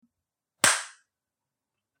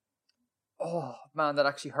Oh, man, that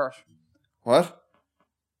actually hurt. What?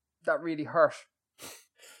 That really hurt.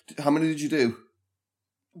 How many did you do?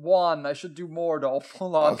 1. I should do more, though.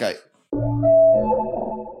 Hold on. Okay.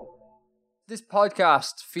 This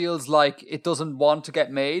podcast feels like it doesn't want to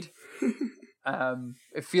get made.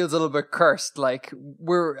 It feels a little bit cursed. Like,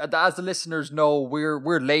 as the listeners know,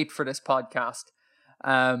 we're late for this podcast.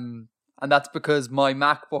 And that's because my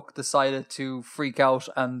MacBook decided to freak out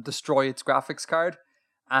and destroy its graphics card.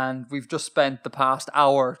 And we've just spent the past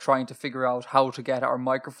hour trying to figure out how to get our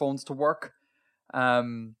microphones to work.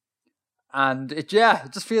 And it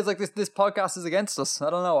just feels like this podcast is against us. I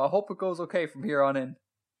don't know. I hope it goes okay from here on in.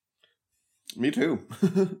 Me too.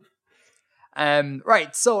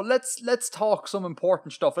 Right, so let's talk some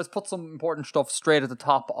important stuff. Let's put some important stuff straight at the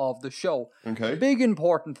top of the show. Okay. Big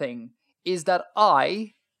important thing is that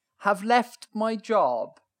I have left my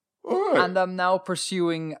job. All right. And I'm now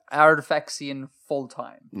pursuing Artifexian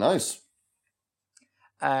full-time. Nice.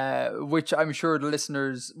 Which I'm sure the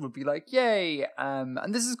listeners would be like, yay!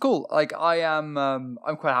 And this is cool. Like, I'm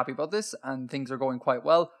quite happy about this, and things are going quite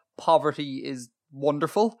well. Poverty is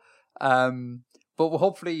wonderful. But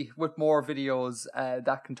hopefully with more videos,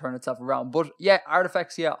 that can turn itself around. But yeah,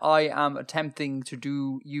 Artifexia, I am attempting to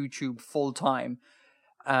do YouTube full time,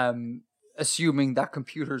 assuming that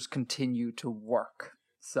computers continue to work.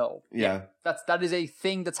 So yeah, that is a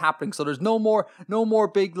thing that's happening. So there's no more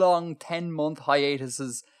big long 10-month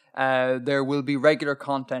hiatuses. There will be regular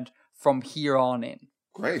content from here on in.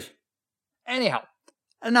 Great. Anyhow,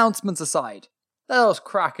 announcements aside, let us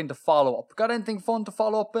crack into follow up. Got anything fun to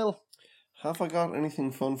follow up, Bill? Have I got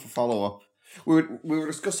anything fun for follow-up? We were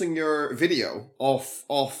discussing your video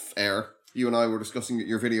off air. You and I were discussing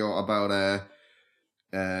your video about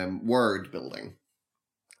word building.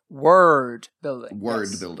 Word building.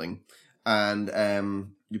 Building.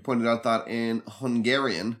 And you pointed out that in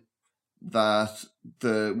Hungarian that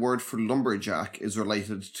the word for lumberjack is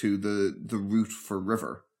related to the root for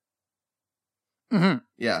river. Mm-hmm.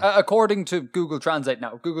 Yeah. According to Google Translate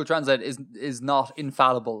now. Google Translate is not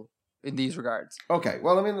infallible in these regards. Okay,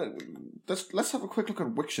 well, I mean, let's have a quick look at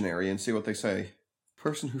Wiktionary and see what they say.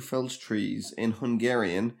 Person who fells trees in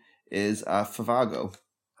Hungarian is a favago.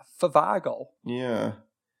 Favago? Yeah.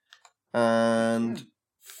 And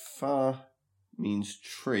fa means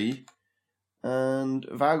tree, and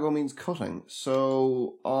vago means cutting.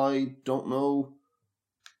 So I don't know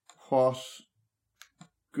what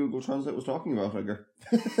Google Translate was talking about, Edgar.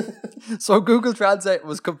 So Google Translate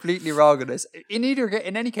was completely wrong on this. In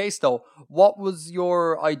any case, though, what was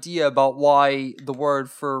your idea about why the word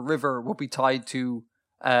for river would be tied to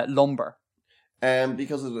lumber?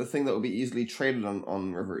 Because of the thing that would be easily traded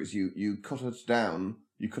on rivers. You cut it down,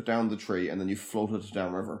 you cut down the tree, and then you float it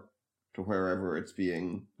downriver to wherever it's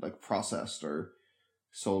being like processed or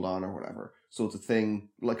sold on or whatever. So it's a thing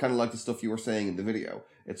like kind of like the stuff you were saying in the video.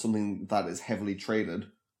 It's something that is heavily traded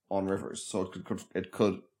on rivers, so it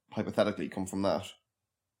could hypothetically come from that.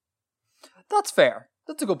 That's fair.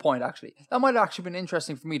 That's a good point, actually. That might have actually been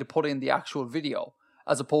interesting for me to put in the actual video,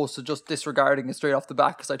 as opposed to just disregarding it straight off the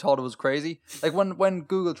bat because I thought it was crazy. Like when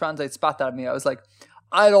Google Translate spat that at me, I was like,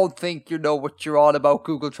 I don't think you know what you're on about,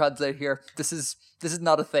 Google Translate here. This is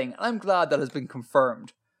not a thing. And I'm glad that has been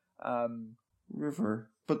confirmed. River.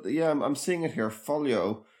 But yeah, I'm seeing it here.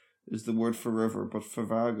 Folio is the word for river, but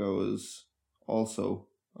favago is also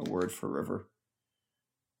a word for river.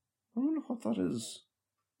 I wonder what that is.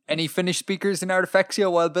 Any Finnish speakers in Artifexia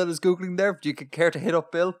while Bill is Googling there? Do you care to hit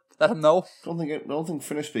up Bill? Let him know. I don't think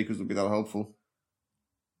Finnish speakers would be that helpful.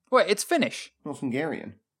 Wait, it's Finnish. No, it's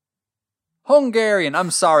Hungarian. Hungarian.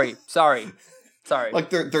 I'm sorry. Sorry. Like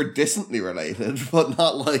they're distantly related, but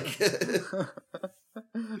not like.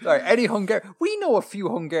 Sorry. Any Hungarian? We know a few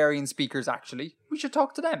Hungarian speakers. Actually, we should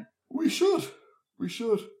talk to them. We should.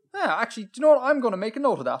 Yeah, actually, do you know what? I'm going to make a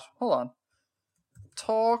note of that. Hold on.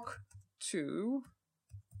 Talk to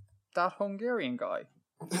that Hungarian guy.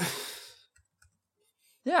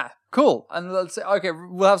 Yeah, cool. And let's say, okay,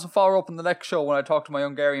 we'll have some follow up in the next show when I talk to my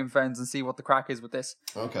Hungarian friends and see what the crack is with this.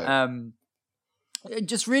 Okay.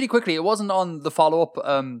 Just really quickly, it wasn't on the follow up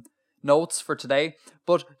notes for today,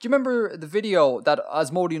 but do you remember the video that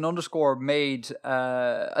Asmodean_ made?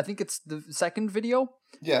 I think it's the second video.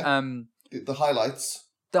 Yeah. The highlights.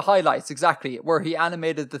 The highlights, exactly, where he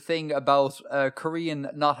animated the thing about Korean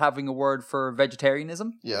not having a word for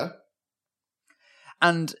vegetarianism. Yeah.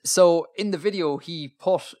 And so in the video, he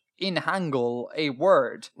put in Hangul a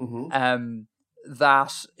word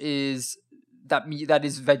that is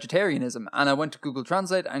vegetarianism. And I went to Google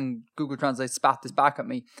Translate, and Google Translate spat this back at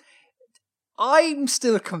me. I'm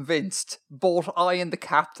still convinced both I and the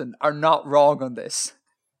captain are not wrong on this.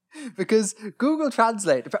 Because Google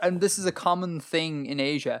Translate, and this is a common thing in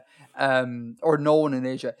Asia, or known in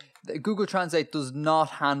Asia, Google Translate does not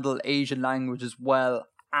handle Asian languages well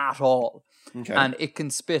at all. Okay. And it can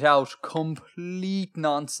spit out complete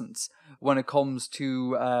nonsense when it comes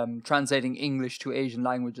to translating English to Asian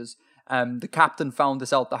languages. The captain found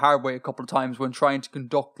this out the hard way a couple of times when trying to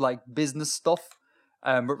conduct like business stuff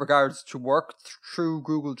with regards to work through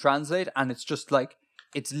Google Translate, and it's just like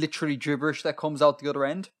it's literally gibberish that comes out the other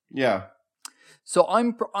end. Yeah. So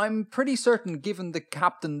I'm pretty certain, given the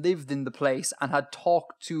captain lived in the place and had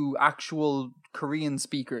talked to actual Korean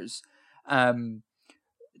speakers,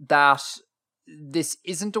 that this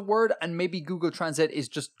isn't a word, and maybe Google Translate is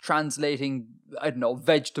just translating, I don't know,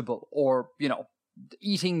 vegetable, or, you know,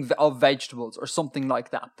 eating of vegetables or something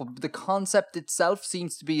like that. But the concept itself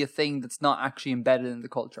seems to be a thing that's not actually embedded in the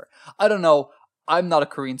culture. I don't know. I'm not a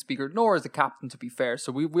Korean speaker, nor is the captain, to be fair.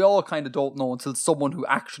 So we all kind of don't know until someone who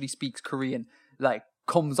actually speaks Korean like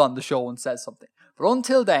comes on the show and says something. But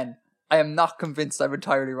until then, I am not convinced I'm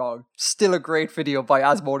entirely wrong. Still a great video by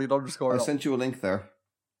Asmodean_. I sent you a link there.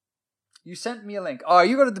 You sent me a link. Oh, are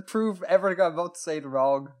you going to prove everything I'm about to say is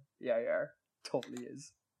wrong? Yeah, you are. Totally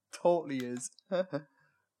is. Totally is.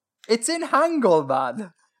 It's in Hangul,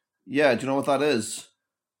 man. Yeah, do you know what that is?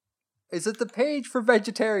 Is it the page for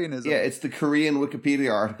vegetarianism? Yeah, it's the Korean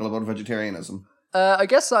Wikipedia article about vegetarianism. I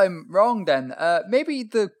guess I'm wrong then. Maybe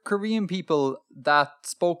the Korean people that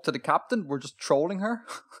spoke to the captain were just trolling her.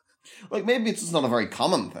 Like, maybe it's just not a very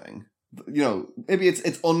common thing. You know, maybe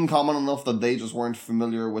it's uncommon enough that they just weren't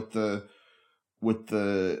familiar with the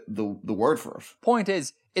word for it. Point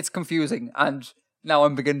is, it's confusing, and now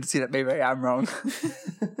I'm beginning to see that maybe I am wrong.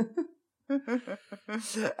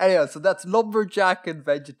 Anyway, so that's lumberjack and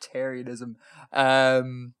vegetarianism.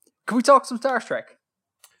 Can we talk some Star Trek?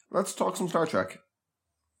 Let's talk some Star Trek.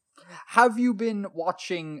 Have you been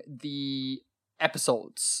watching the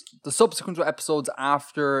episodes, the subsequent episodes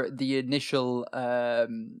after the initial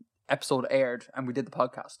episode aired and we did the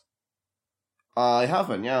podcast? I have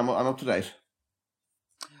been, yeah, I'm up to date.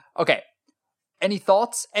 Okay. Any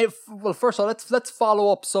thoughts? Well, first of all, let's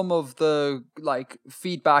follow up some of the like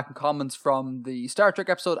feedback and comments from the Star Trek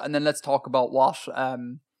episode, and then let's talk about what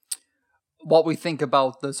we think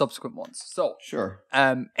about the subsequent ones. So, sure.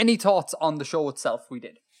 Any thoughts on the show itself? We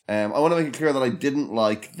did. I want to make it clear that I didn't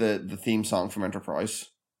like the theme song from Enterprise.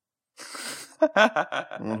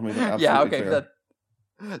 I want to make that absolutely clear.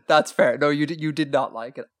 That's fair. No, you did not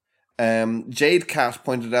like it. Jade Cat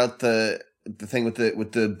pointed out the thing with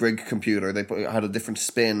the Brig computer. They had a different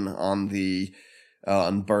spin on the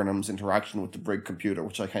on Burnham's interaction with the Brig computer,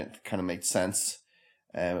 which I kind of made sense.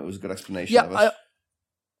 It was a good explanation of it.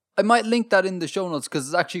 I might link that in the show notes because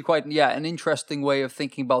it's actually quite an interesting way of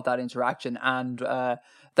thinking about that interaction, and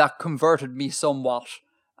that converted me somewhat.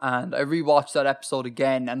 And I rewatched that episode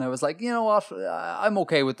again, and I was like, you know what, I'm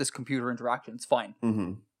okay with this computer interaction. It's fine.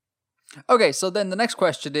 Mm-hmm. Okay, so then the next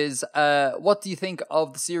question is, what do you think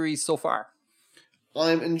of the series so far?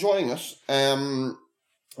 I'm enjoying it. I'm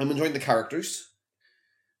enjoying the characters.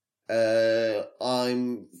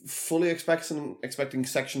 I'm fully expecting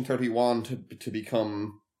Section 31 to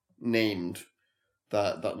become named.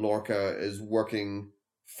 That Lorca is working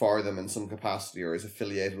for them in some capacity or is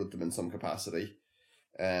affiliated with them in some capacity.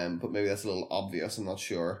 But maybe that's a little obvious. I'm not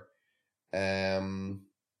sure.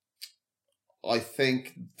 I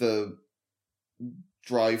think the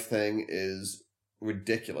drive thing is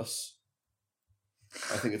ridiculous.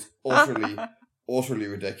 I think it's utterly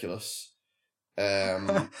ridiculous.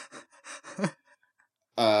 And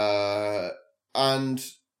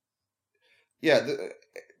yeah,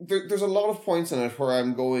 there's a lot of points in it where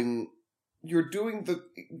I'm going, you're doing the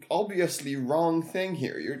obviously wrong thing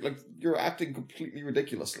here. You're acting completely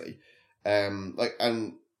ridiculously. And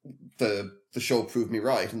the show proved me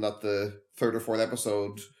right, and that the third or fourth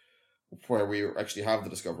episode where we actually have the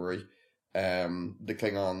Discovery, the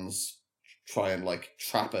Klingons try and like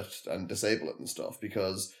trap it and disable it and stuff,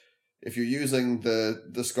 because if you're using the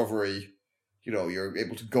Discovery, you know, you're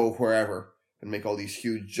able to go wherever and make all these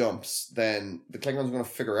huge jumps, then the Klingons are going to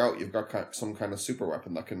figure out you've got some kind of super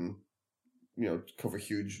weapon that can, you know, cover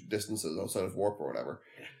huge distances outside of warp or whatever.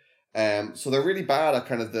 So they're really bad at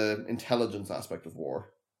kind of the intelligence aspect of war.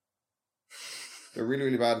 They're really,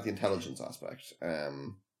 really bad at the intelligence aspect.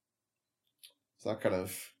 So that kind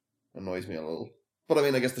of annoys me a little. But I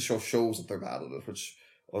mean, I guess the show shows that they're bad at it, which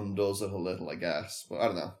undoes it a little, I guess. But I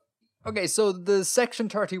don't know. Okay, so the Section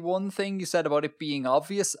 31 thing you said about it being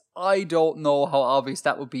obvious, I don't know how obvious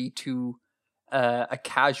that would be to a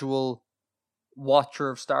casual watcher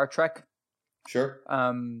of Star Trek. Sure.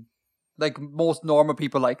 like most normal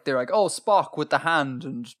people, like they're like, oh, Spock with the hand,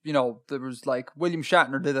 and you know, there was like William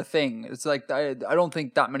Shatner did a thing. It's like I don't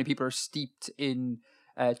think that many people are steeped in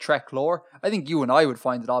Trek lore. I think you and I would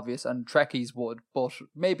find it obvious, and Trekkies would, but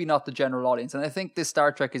maybe not the general audience. And I think this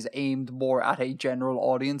Star Trek is aimed more at a general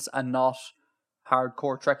audience and not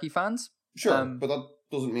hardcore Trekkie fans. Sure, but that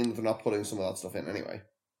doesn't mean that they're not putting some of that stuff in anyway.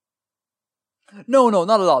 No,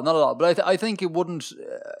 not a lot. But I think it wouldn't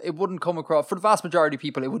come across, for the vast majority of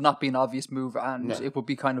people, it would not be an obvious move, and it would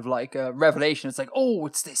be kind of like a revelation. It's like, oh,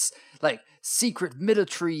 it's this like secret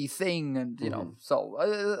military thing, and you know. So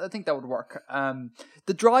I think that would work.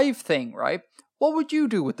 The drive thing, right? What would you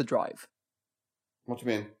do with the drive? What do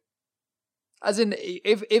you mean? As in,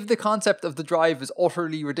 if the concept of the drive is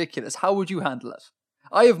utterly ridiculous, how would you handle it?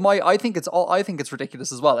 I think it's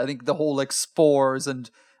ridiculous as well. I think the whole like spores and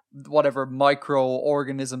whatever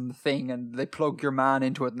microorganism thing, and they plug your man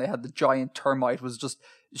into it, and they had the giant termite, was just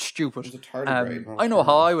stupid. It's a tardigrade. I know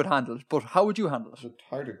how I would handle it, but how would you handle it? It's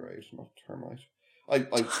a tardigrade, not termite.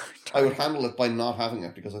 I would handle it by not having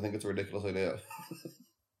it, because I think it's a ridiculous idea.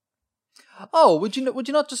 Oh, would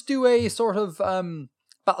you not just do a sort of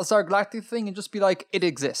Battlestar Galactica thing and just be like, it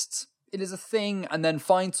exists, it is a thing, and then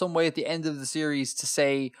find some way at the end of the series to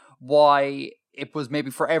say why it was maybe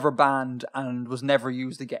forever banned and was never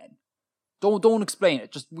used again. Don't explain it.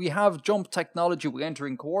 Just, we have jump technology. We enter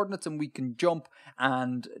in coordinates and we can jump.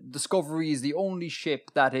 And Discovery is the only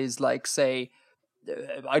ship that is like, say,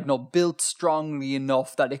 I don't know, built strongly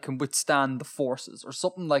enough that it can withstand the forces or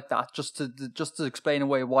something like that. Just to explain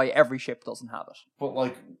away why every ship doesn't have it. But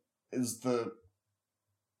like, is the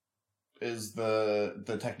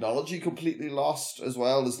technology completely lost as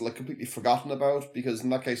well? Is it like completely forgotten about? Because in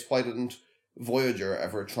that case, why didn't Voyager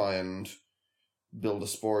ever try and build a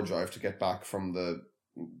spore drive to get back from the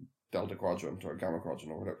Delta Quadrant or Gamma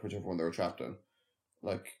Quadrant or whichever one they were trapped in?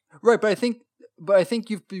 Like, right, but I think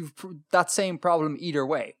you've that same problem either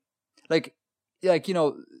way. Like you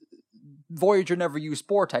know, Voyager never used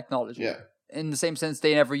spore technology. Yeah. In the same sense,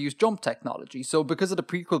 they never used jump technology. So because of the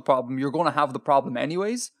prequel problem, you're going to have the problem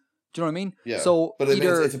anyways. Do you know what I mean? Yeah. So but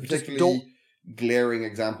it's a particularly glaring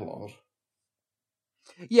example of it.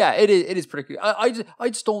 Yeah, it is pretty cool. I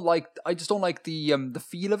just don't like the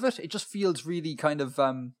feel of it. It just feels really kind of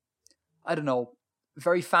I don't know,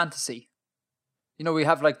 very fantasy. You know, we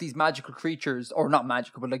have like these magical creatures, or not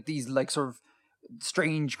magical, but like these like sort of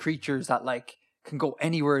strange creatures that like can go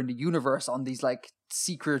anywhere in the universe on these like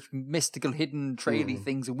secret, mystical, hidden, traily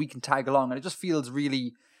things, and we can tag along. And it just feels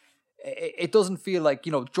really. It doesn't feel like,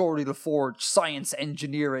 you know, Geordie LaForge science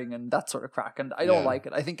engineering and that sort of crack, and I don't like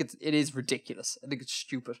it. I think it is ridiculous. I think it's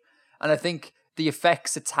stupid, and I think the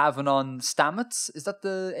effects it's having on Stamets, is that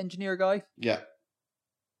the engineer guy?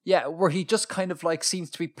 Yeah, where he just kind of like seems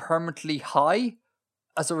to be permanently high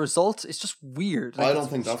as a result. It's just weird. Like, I don't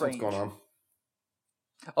think that's what's going on.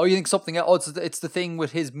 Oh, you think something else? Oh, it's the thing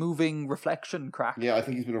with his moving reflection crack. Yeah, I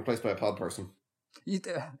think he's been replaced by a pod person. Is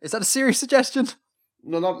that a serious suggestion?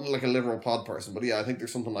 No, not like a literal pod person, but yeah, I think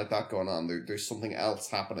there's something like that going on. There's something else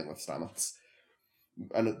happening with Stamets,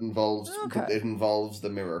 and it involves the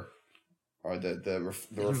mirror, or the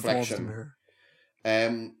reflection.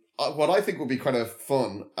 What I think would be kind of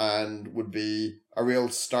fun and would be a real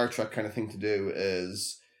Star Trek kind of thing to do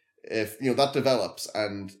is if, you know, that develops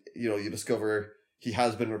and, you know, you discover he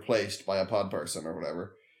has been replaced by a pod person or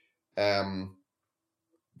whatever.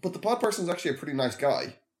 But the pod person is actually a pretty nice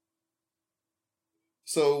guy.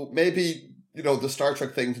 So maybe, you know, the Star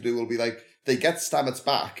Trek thing to do will be like, they get Stamets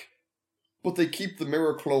back, but they keep the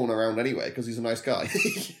mirror clone around anyway because he's a nice guy.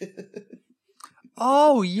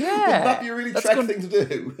 Oh, yeah. Wouldn't that be a really Trek thing to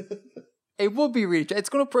do? It would be really. It's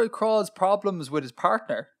going to cause problems with his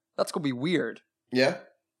partner. That's going to be weird. Yeah.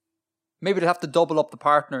 Maybe they'd have to double up the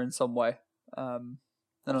partner in some way. I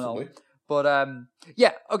don't know. But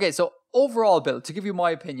yeah, okay, so overall, Bill, to give you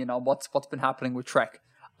my opinion on what's been happening with Trek,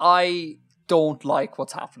 I don't like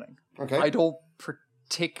what's happening. Okay. I don't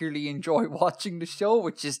particularly enjoy watching the show,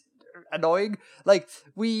 which is annoying. Like,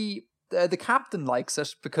 the captain likes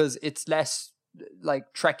it because it's less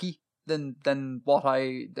like Trekky than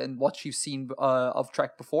what she's seen of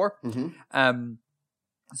Trek before. Mm-hmm.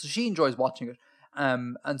 So she enjoys watching it.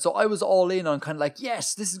 And so I was all in on kind of like,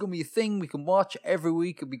 yes, this is going to be a thing we can watch every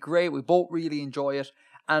week. It'd be great. We both really enjoy it.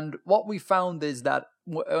 And what we found is that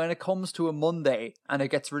when it comes to a Monday and it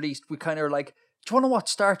gets released, we kind of are like, do you want to watch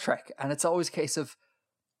Star Trek? And it's always a case of,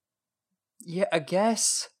 yeah, I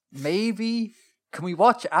guess, maybe. Can we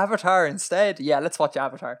watch Avatar instead? Yeah, let's watch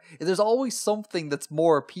Avatar. There's always something that's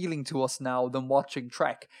more appealing to us now than watching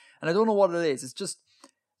Trek. And I don't know what it is. It's just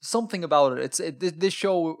something about it. This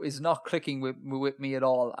show is not clicking with me at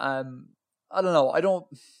all. I don't know. I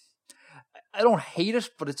don't hate it,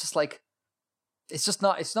 but it's just like it's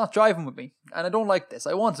not driving with me, and I don't like this.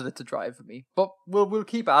 I wanted it to drive with me, but we'll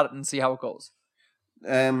keep at it and see how it goes.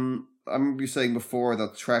 I remember you saying before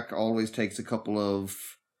that Trek always takes a couple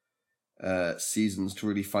of seasons to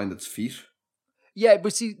really find its feet. Yeah,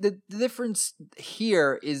 but see, the difference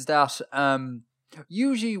here is that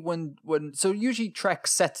usually usually Trek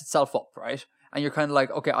sets itself up, right? And you're kind of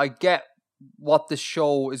like, okay, I get what this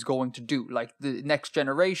show is going to do. Like the Next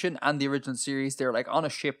Generation and the original series, they're like on a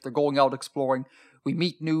ship, they're going out exploring. We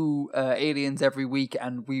meet new aliens every week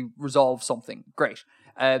and we resolve something. Great.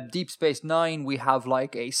 Deep Space Nine, we have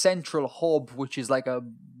like a central hub, which is like a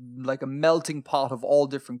melting pot of all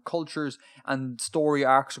different cultures, and story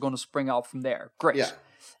arcs are going to spring out from there. Great. Yeah.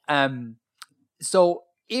 So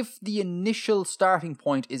if the initial starting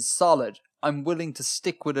point is solid, I'm willing to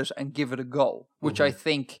stick with it and give it a go, which I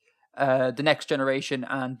think the Next Generation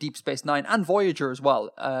and Deep Space Nine and Voyager as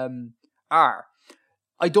well are.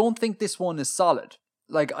 I don't think this one is solid.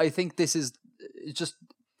 Like, I think this is just,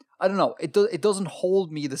 I don't know, it doesn't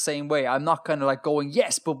hold me the same way. I'm not kind of like going,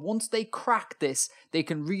 yes, but once they crack this, they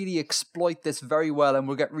can really exploit this very well and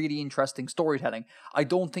we'll get really interesting storytelling. I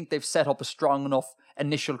don't think they've set up a strong enough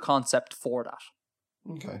initial concept for that.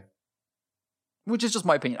 Okay. Which is just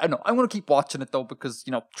my opinion. I don't know. I'm going to keep watching it though because,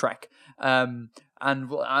 Trek. And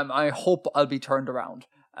I hope I'll be turned around.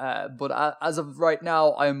 But as of right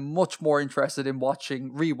now, I'm much more interested in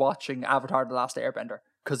rewatching Avatar: The Last Airbender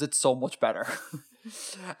because it's so much better.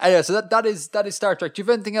 Anyway, so that is Star Trek. Do you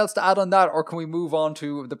have anything else to add on that, or can we move on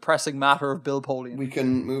to the pressing matter of Bill Polian? We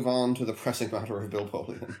can move on to the pressing matter of Bill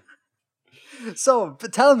Polian. So,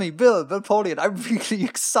 tell me, Bill Polian, I'm really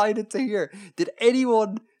excited to hear. Did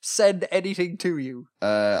anyone send anything to you?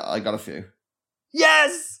 I got a few.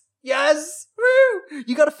 Yes! Woo!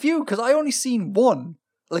 You got a few, because I only seen one.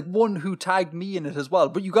 Like, one who tagged me in it as well.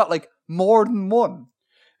 But you got, like, more than one.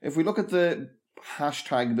 If we look at the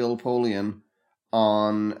hashtag Bill Polian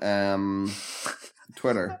on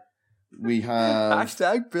Twitter, we have...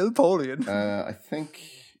 Hashtag Bill Polian. I think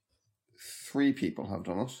 3 people have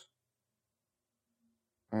done it.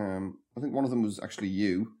 I think one of them was actually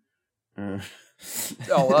you. Oh,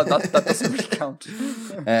 well, that doesn't really count.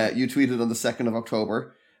 You tweeted on the 2nd of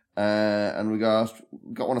October, and we got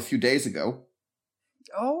one a few days ago.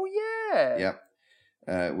 Oh, yeah.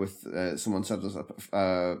 Yeah. With someone sent us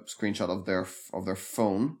a screenshot of their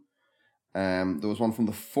phone. There was one from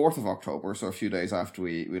the 4th of October, so a few days after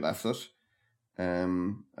we left it.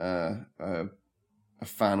 A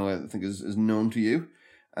fan who I think is known to you.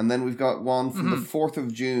 And then we've got one from the 4th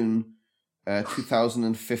of June,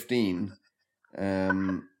 2015,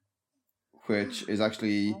 which is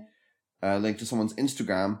actually linked to someone's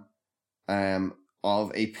Instagram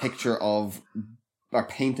of a picture of a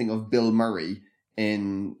painting of Bill Murray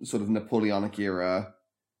in sort of Napoleonic era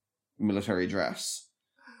military dress.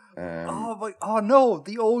 Oh no,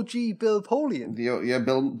 the OG Bill Polian.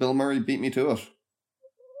 Bill Murray beat me to it.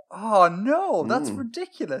 Oh no, that's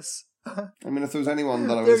ridiculous. I mean, if there was anyone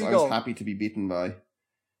that I was happy to be beaten by.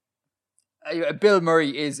 Bill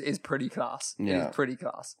Murray is pretty class. Yeah. It's pretty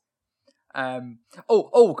class. Come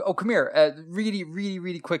here. Really, really,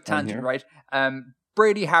 really quick tangent, right?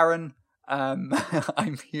 Brady Harron,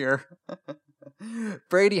 I'm here.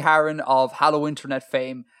 Brady Harron of Hello Internet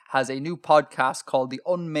fame has a new podcast called The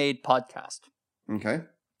Unmade Podcast. Okay.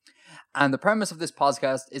 And the premise of this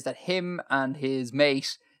podcast is that him and his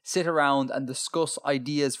mate sit around and discuss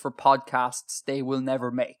ideas for podcasts they will never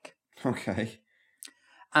make. Okay.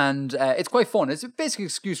 And it's quite fun. It's basically an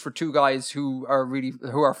excuse for 2 guys who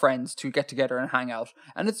are friends to get together and hang out.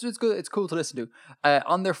 And it's good. It's cool to listen to.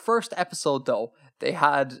 On their first episode, though, they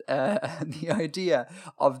had the idea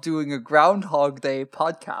of doing a Groundhog Day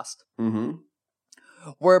podcast. Mm-hmm.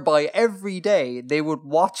 Whereby every day they would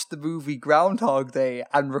watch the movie Groundhog Day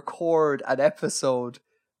and record an episode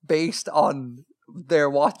based on their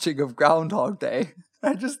watching of Groundhog Day.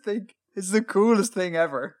 I just think it's the coolest thing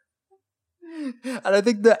ever. And I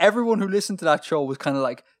think that everyone who listened to that show was kind of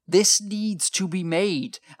like, this needs to be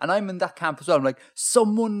made. And I'm in that camp as well. I'm like,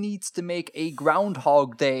 someone needs to make a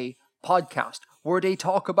Groundhog Day podcast where they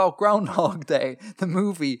talk about Groundhog Day, the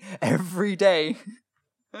movie, every day.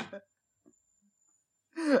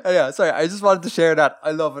 Yeah, sorry, I just wanted to share that.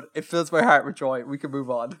 I love it. It fills my heart with joy. We can move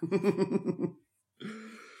on.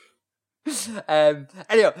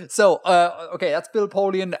 Anyway, so okay, that's Bill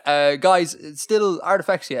Polian. Guys, still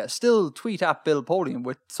Artifacts, still tweet at Bill Polian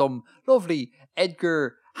with some lovely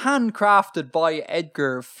Edgar handcrafted by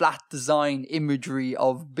Edgar, flat design imagery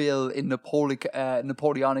of Bill in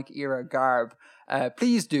Napoleonic era garb,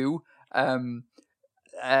 please do.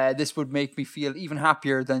 This would make me feel even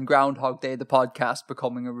happier than Groundhog Day, the podcast,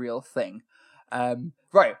 becoming a real thing.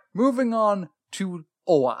 Right, moving on to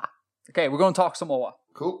Oa. Okay, we're going to talk some Oa.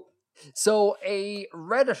 Cool. So, a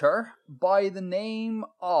Redditor by the name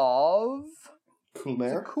of... Cool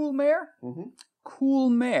Mare. Cool Mare? Mm-hmm. Cool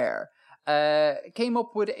Mare came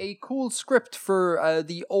up with a cool script for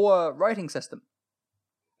the Oa writing system.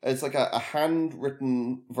 It's like a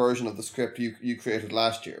handwritten version of the script you created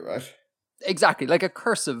last year, right? Exactly, like a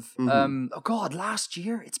cursive. Mm-hmm. Oh God, last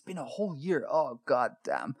year? It's been a whole year. Oh God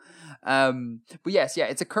damn. But yes, yeah,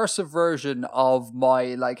 it's a cursive version of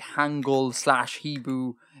my like Hangul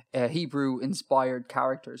 / Hebrew inspired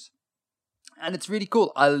characters. And it's really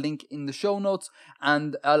cool. I'll link in the show notes,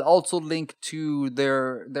 and I'll also link to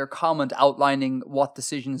their comment outlining what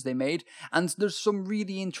decisions they made. And there's some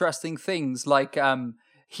really interesting things like for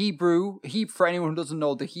anyone who doesn't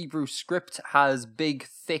know, the Hebrew script has big,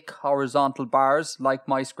 thick, horizontal bars like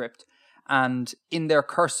my script, and in their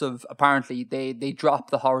cursive, apparently, they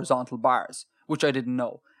drop the horizontal bars, which I didn't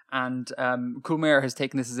know. And Coolmare has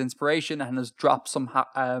taken this as inspiration and has dropped some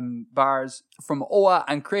bars from Oa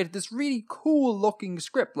and created this really cool looking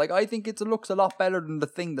script. Like, I think it looks a lot better than the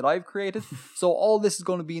thing that I've created. So all this is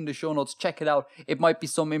going to be in the show notes. Check it out. It might be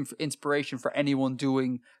some inspiration for anyone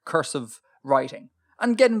doing cursive writing.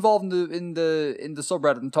 And get involved in the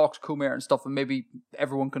subreddit and talk to Coolmare and stuff, and maybe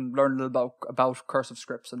everyone can learn a little about cursive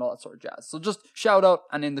scripts and all that sort of jazz. So just shout out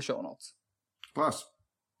and in the show notes. Class.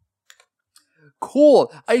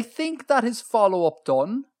 Cool. I think that is follow-up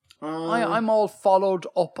done. I'm all followed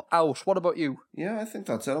up out. What about you? Yeah, I think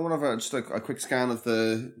that's it. I want to have just a quick scan of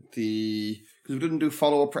the because we didn't do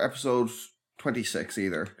follow-up for episode 26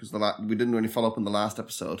 either, because we didn't do any follow-up in the last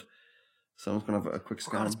episode. So I'm just going to have a quick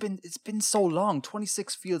scan. God, it's been so long.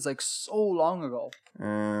 26 feels like so long ago.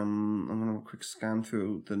 I'm going to have a quick scan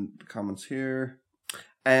through the comments here.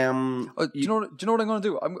 Do you know what I'm going to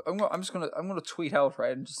do? I'm going to tweet out,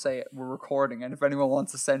 right, and just say we're recording, and if anyone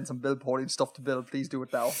wants to send some Bill Podium stuff to Bill, please do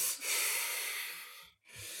it now.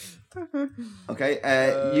 Okay,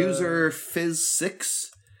 user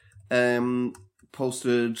Fizz6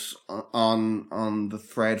 posted on the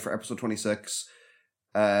thread for episode 26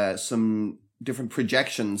 some different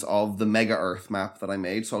projections of the Mega Earth map that I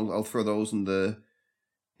made, so I'll throw those in the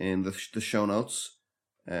show notes.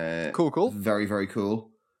 Cool. Very, very cool.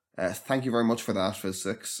 Thank you very much for that,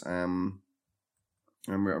 Fizz6. I'm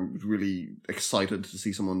really excited to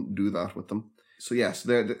see someone do that with them. So yes,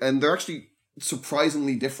 they're actually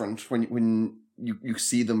surprisingly different when you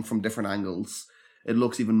see them from different angles. It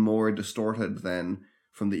looks even more distorted than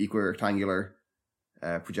from the equirectangular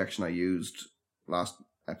projection I used last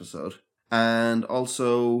episode. And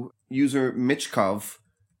also, user Mitchkov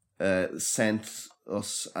sent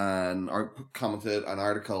us commented an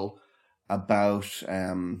article about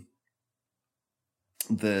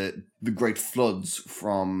the great floods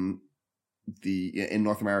from in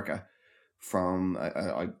North America. From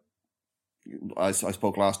I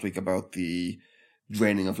spoke last week about the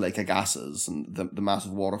draining of Lake Agassiz and the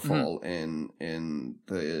massive waterfall in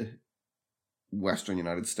the western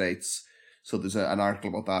United States. So there's an article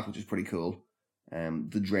about that, which is pretty cool.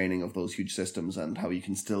 The draining of those huge systems and how you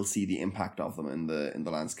can still see the impact of them in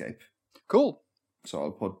the landscape. Cool. So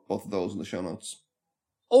I'll put both of those in the show notes.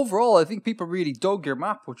 Overall, I think people really dug your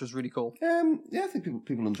map, which was really cool. Yeah, I think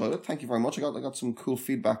people enjoyed it. Thank you very much. I got some cool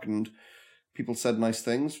feedback and people said nice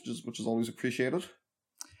things, which is always appreciated.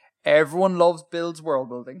 Everyone loves Bill's world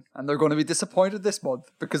building, and they're going to be disappointed this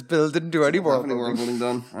month because Bill didn't do any world building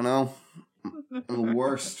Done. I know. I'm the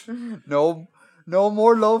worst. No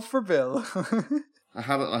more love for Bill. I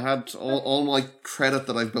had all my credit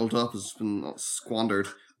that I've built up has been squandered,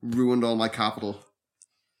 ruined all my capital.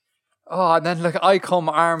 Oh, and then I come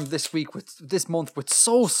armed this month with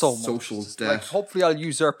so much social debt. Like, hopefully, I'll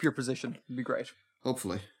usurp your position. It'd be great.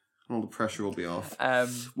 Hopefully, all the pressure will be off.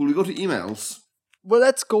 Will we go to emails? Well,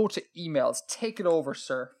 let's go to emails. Take it over,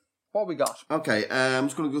 sir. What we got? Okay, I'm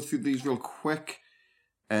just going to go through these real quick.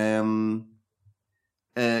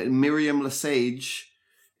 Miriam Lesage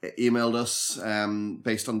emailed us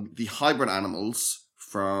based on the hybrid animals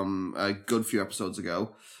from a good few episodes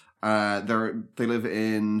ago. They live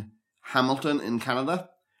in Hamilton in Canada,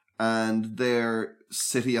 and their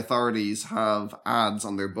city authorities have ads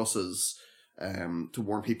on their buses to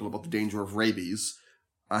warn people about the danger of rabies,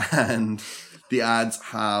 and the ads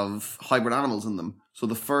have hybrid animals in them. So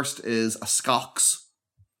the first is a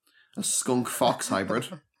a skunk fox hybrid.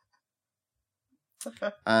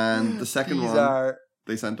 And the second one,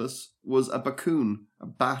 they sent us was a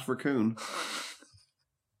bat raccoon.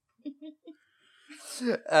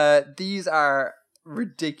 These are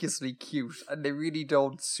ridiculously cute, and they really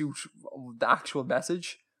don't suit the actual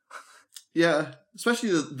message. Yeah, especially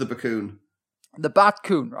the Bacoon. The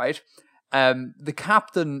Batcoon, right? The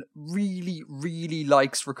captain really, really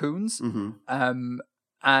likes raccoons. Mm-hmm.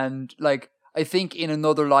 And like, I think in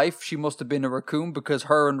another life she must have been a raccoon, because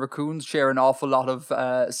her and raccoons share an awful lot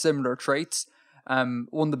of similar traits. One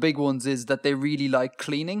of the big ones is that they really like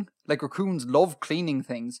cleaning. Like, raccoons love cleaning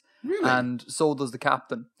things. Really? And so does the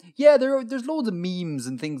captain. Yeah, there's loads of memes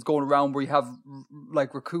and things going around where you have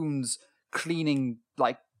like raccoons cleaning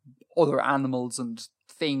like other animals and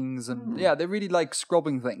things, and yeah, they really like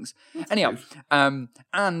scrubbing things. That's Anyhow, cute.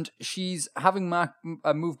 and she's having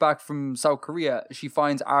moved back from South Korea. She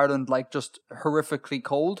finds Ireland like just horrifically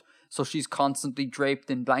cold, so she's constantly draped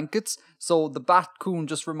in blankets. So the Batcoon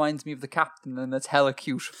just reminds me of the captain, and it's hella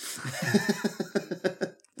cute.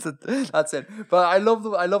 So that's it. But I love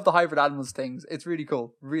the hybrid animals things. It's really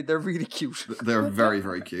cool. They're really cute. They're very,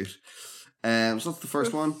 very cute. So that's the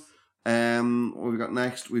first one. What have we got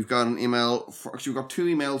next? We've got an email. We've got two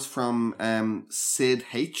emails from Sid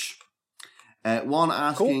H. One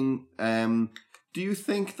asking, cool. Do you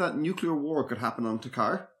think that nuclear war could happen on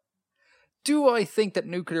Takar? Do I think that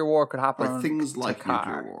nuclear war could happen on things like Takar?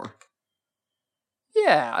 Nuclear war?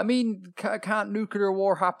 Yeah, I mean, can't nuclear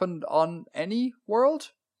war happen on any world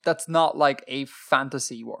that's not like a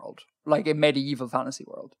fantasy world, like a medieval fantasy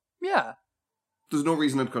world? Yeah. There's no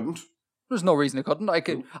reason it couldn't. There's no reason it couldn't.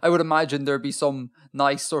 I would imagine there'd be some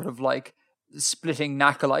nice sort of like splitting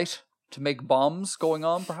Nacolite to make bombs going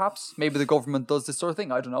on, perhaps. Maybe the government does this sort of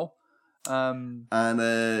thing. I don't know. And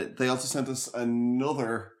they also sent us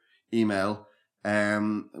another email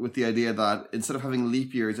with the idea that instead of having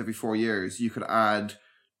leap years every 4 years, you could add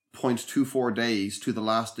 0.24 days to the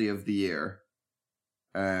last day of the year,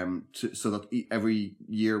 so that every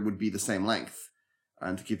year would be the same length,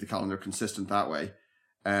 and to keep the calendar consistent that way.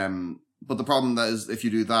 But the problem that is, if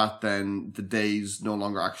you do that, then the days no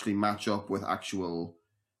longer actually match up with actual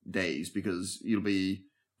days, because you'll be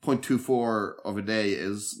 0.24 of a day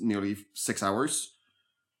is nearly 6 hours.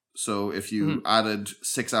 So if you added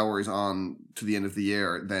 6 hours on to the end of the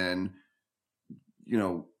year, then, you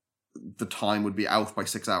know, the time would be out by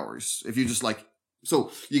 6 hours. If you just like,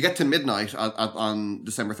 so you get to midnight on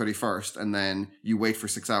December 31st, and then you wait for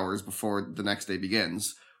 6 hours before the next day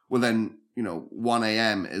begins. Well, then, you know, 1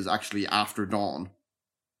 a.m. is actually after dawn.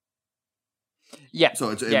 Yeah. So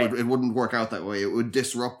it wouldn't work out that way. It would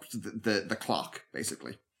disrupt the clock,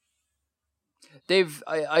 basically.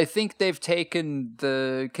 I think they've taken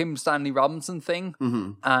the Kim Stanley Robinson thing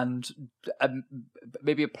and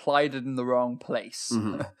maybe applied it in the wrong place.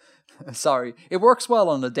 Sorry, it works well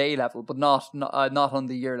on the day level, but not on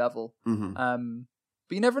the year level.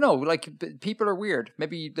 But you never know. Like, people are weird.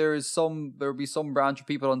 Maybe there'll be some branch of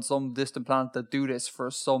people on some distant planet that do this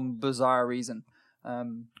for some bizarre reason.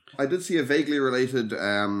 I did see a vaguely related,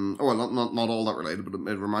 not all that related,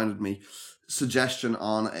 but it reminded me, suggestion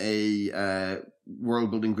on a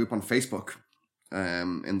world building group on Facebook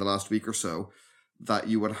in the last week or so, that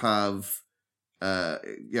you would have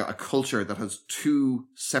a culture that has two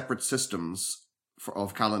separate systems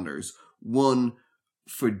of calendars, one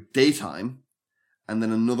for daytime and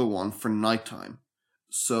then another one for nighttime.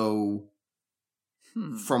 So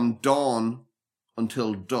from dawn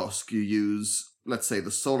until dusk, you use, let's say,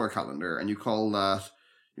 the solar calendar, and you call that,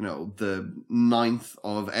 you know, the 9th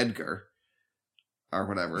of Edgar or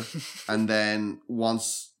whatever. And then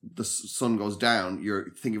once the sun goes down,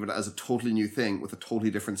 you're thinking of it as a totally new thing with a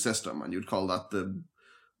totally different system, and you'd call that the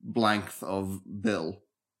blank of Bill,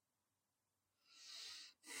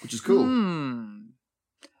 which is cool.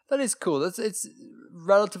 That is cool. It's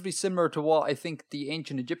relatively similar to what I think the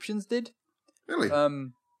ancient Egyptians did. Really?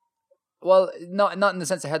 Well, not in the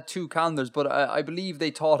sense they had two calendars, but I believe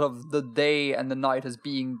they thought of the day and the night as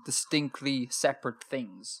being distinctly separate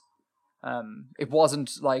things. It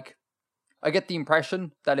wasn't like, I get the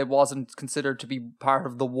impression that it wasn't considered to be part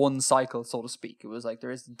of the one cycle, so to speak. It was like,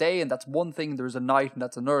 there is a day and that's one thing, there's a night and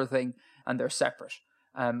that's another thing, and they're separate.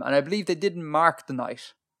 And I believe they didn't mark the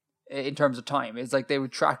night in terms of time. It's like they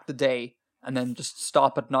would track the day and then just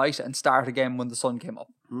stop at night and start again when the sun came up.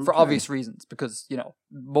 Okay. For obvious reasons, because, you know,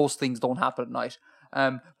 most things don't happen at night.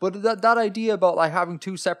 But that idea about like having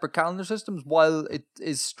two separate calendar systems, while it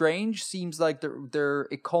is strange, seems like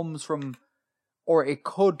it comes from, or it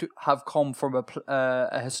could have come from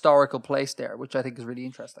a historical place there, which I think is really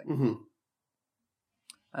interesting.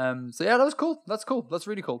 So yeah, that was cool. That's cool. That's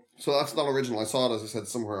really cool. So that's not original. I saw it, as I said,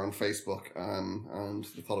 somewhere on Facebook, and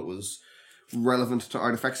I thought it was relevant to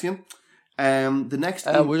Artifexian. The next...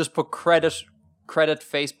 we'll just put credit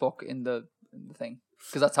Facebook in the thing,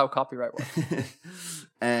 because that's how copyright works.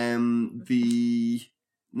 The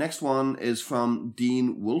next one is from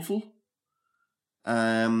Dean Wolfel.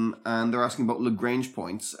 And they're asking about Lagrange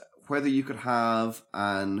points. Whether you could have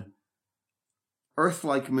an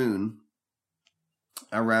Earth-like moon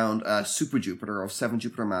around a super-Jupiter of 7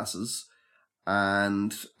 Jupiter masses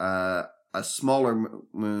and a smaller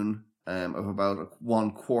moon of about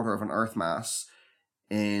 1/4 of an Earth mass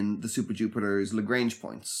in the super-Jupiter's Lagrange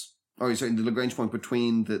points. Oh, sorry, the Lagrange point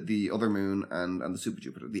between the other moon and the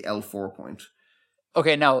super-Jupiter, the L4 point.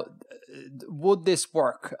 Okay, now, would this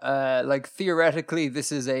work? Like, theoretically,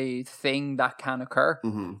 this is a thing that can occur.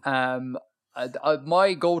 Mm-hmm.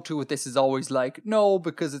 My go-to with this is always like, no,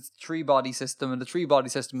 because it's a three-body system, and the three-body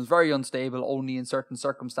system is very unstable only in certain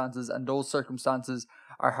circumstances, and those circumstances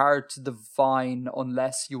are hard to define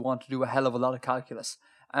unless you want to do a hell of a lot of calculus.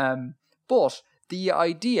 But the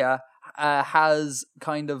idea has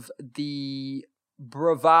kind of the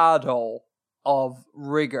bravado of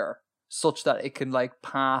rigor, such that it can like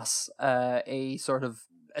pass a sort of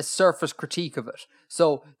a surface critique of it.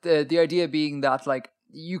 So the idea being that like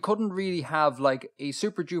you couldn't really have like a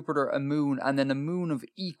super Jupiter, a moon, and then a moon of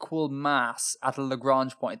equal mass at a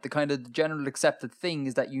Lagrange point. The kind of general accepted thing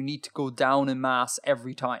is that you need to go down in mass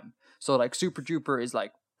every time. So like super Jupiter is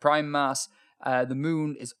like prime mass, the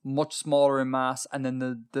moon is much smaller in mass, and then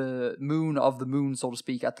the moon of the moon, so to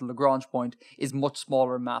speak, at the Lagrange point is much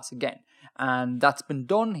smaller in mass again. And that's been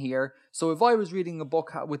done here. So if I was reading a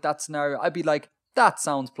book with that scenario, I'd be like, that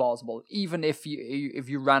sounds plausible. Even if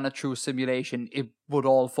you ran it through a simulation, it would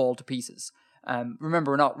all fall to pieces.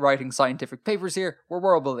 Remember, we're not writing scientific papers here, we're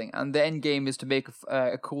world building, and the end game is to make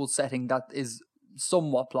a cool setting that is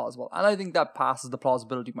somewhat plausible. And I think that passes the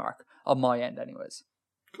plausibility mark on my end anyways.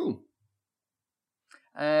 Cool.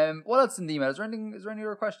 What else in the email? Is there any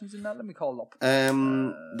other questions in that? Let me call it up.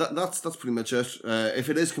 That's pretty much it. If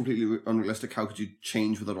it is completely unrealistic, how could you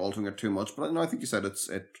change without altering it too much? But no, I think you said it's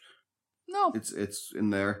in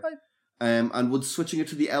there. Right. And would switching it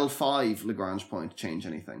to the L5 Lagrange point change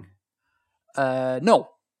anything? No.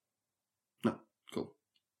 No. Cool.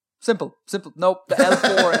 Simple. Nope. The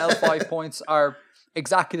L4 and L5 points are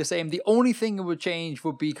exactly the same. The only thing it would change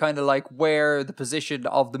would be kind of like where the position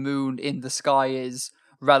of the moon in the sky is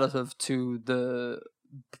relative to the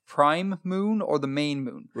prime moon or the main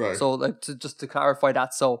moon. Right. So like just to clarify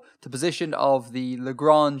that, so the position of the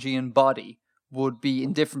Lagrangian body would be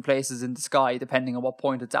in different places in the sky depending on what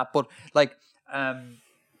point it's at. But like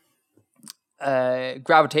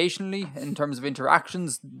gravitationally, in terms of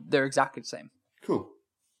interactions, they're exactly the same. Cool.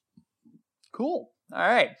 All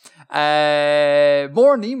right.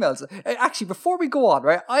 More on emails. Actually, before we go on,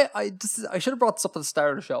 right? I should have brought this up at the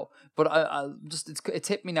start of the show, but I'll just it's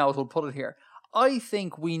hit me now. So I'll put it here. I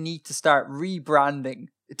think we need to start rebranding,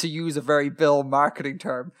 to use a very Bill marketing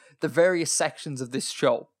term, the various sections of this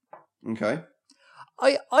show. Okay.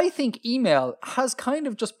 I think email has kind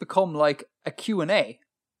of just become like a Q&A.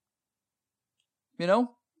 You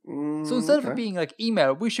know? So instead of it being like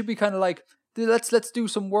email, we should be kind of like, let's do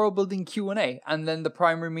some world building Q&A, and then the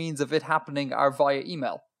primary means of it happening are via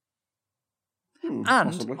email. And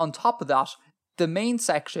possibly. On top of that, the main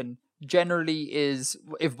section generally is,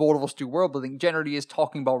 if both of us do world building, generally is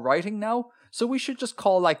talking about writing now. So we should just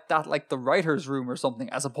call like that like the writer's room or something,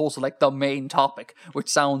 as opposed to like the main topic, which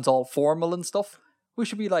sounds all formal and stuff. We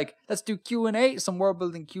should be like, let's do Q&A, some world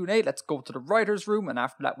building Q&A, let's go to the writer's room, and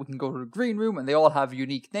after that we can go to the green room, and they all have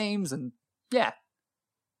unique names, and yeah.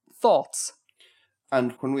 Thoughts?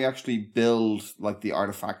 And when we actually build like the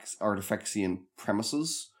Artifexian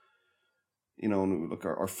premises, you know, like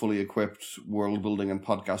our fully equipped world building and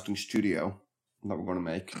podcasting studio that we're going to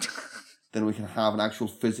make, then we can have an actual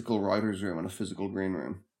physical writer's room and a physical green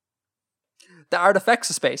room. The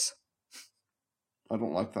Artifexa space. I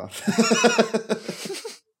don't like that.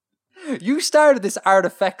 You started this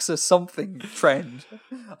Artifexa something trend.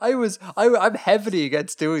 I'm heavily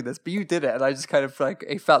against doing this, but you did it, and I just kind of like,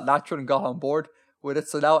 it felt natural and got on board with it.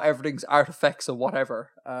 So now everything's Artifexa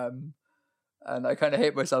whatever. And I kind of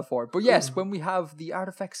hate myself for it. But yes, when we have the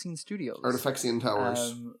Artifexian studios. Artifexian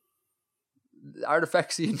towers.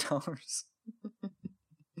 Artifexian towers.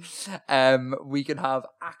 We can have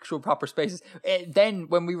actual proper spaces. Then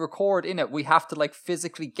when we record in it, we have to like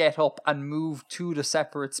physically get up and move to the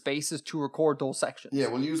separate spaces to record those sections. Yeah,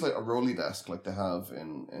 we'll use like a rolly desk like they have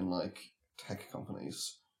in like tech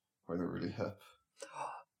companies where they're really hip.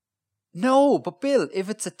 No, but Bill, if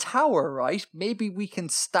it's a tower, right, maybe we can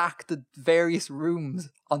stack the various rooms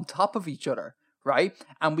on top of each other, right?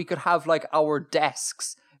 And we could have like our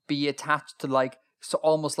desks be attached to like, so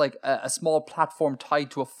almost like a small platform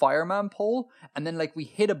tied to a fireman pole, and then like we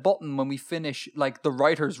hit a button when we finish like the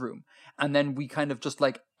writer's room, and then we kind of just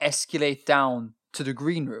like escalate down to the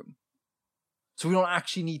green room. So we don't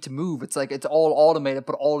actually need to move. It's like it's all automated,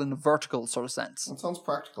 but all in a vertical sort of sense. That sounds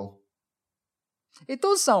practical. It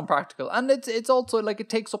does sound practical, and it's also like it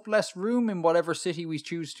takes up less room in whatever city we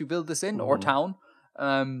choose to build this in or town.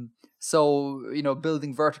 So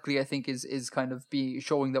building vertically, I think is kind of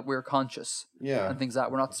showing that we're conscious, and things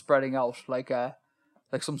that we're not spreading out like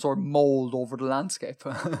some sort of mold over the landscape.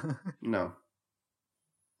 No.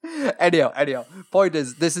 Anyhow, point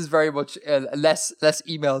is, this is very much less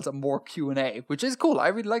emails and more Q&A, which is cool. I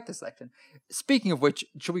really like this section. Speaking of which,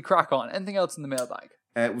 should we crack on? Anything else in the mailbag?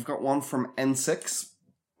 We've got one from N6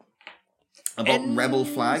 about N6. rebel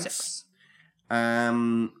flags.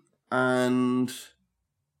 And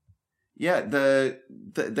yeah,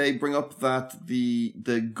 they bring up that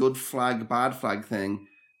the good flag, bad flag thing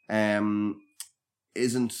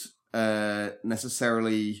isn't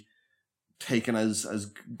necessarily taken as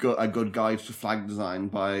a good guide to flag design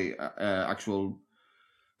by actual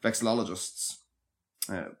vexillologists.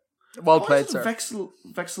 Well played, sir.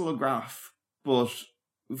 Vexillograph, but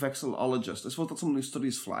vexillologist. I suppose that's someone who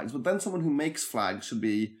studies flags, but then someone who makes flags should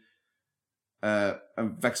be a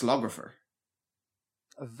vexillographer.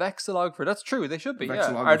 A vexillographer. That's true. They should be.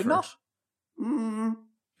 Yeah. Are they not?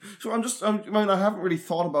 So I haven't really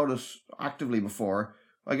thought about it actively before.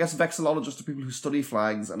 I guess vexillologists are people who study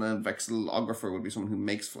flags, and a vexillographer would be someone who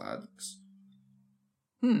makes flags.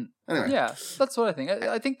 Anyway. Yeah, that's what I think.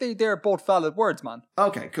 I think they're both valid words, man.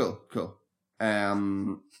 Okay, cool.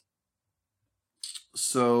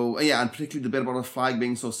 So, yeah, and particularly the bit about a flag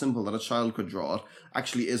being so simple that a child could draw it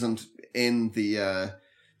actually isn't in the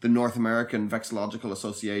North American Vexillological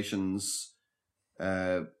Association's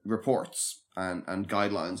reports and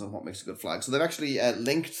guidelines on what makes a good flag. So they've actually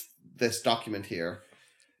linked this document here,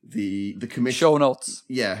 the commission... Show notes.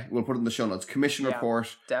 Yeah, we'll put it in the show notes. Commission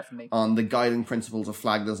report definitely on the guiding principles of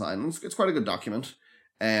flag design. It's quite a good document.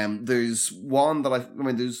 There's one that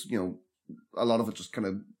there's, a lot of it just kind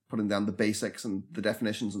of putting down the basics and the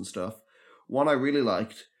definitions and stuff. One I really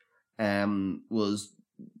liked was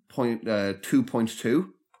 2.2,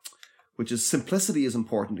 which is simplicity is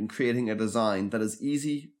important in creating a design that is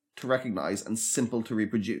easy to recognize and simple to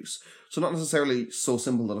reproduce. So not necessarily so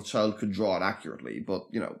simple that a child could draw it accurately,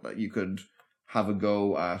 but, that you could have a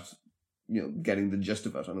go at, getting the gist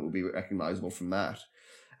of it, and it will be recognizable from that.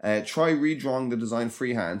 Try redrawing the design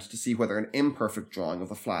freehand to see whether an imperfect drawing of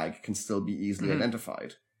the flag can still be easily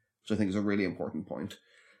identified, which I think is a really important point.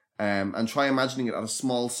 And try imagining it at a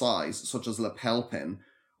small size, such as a lapel pin,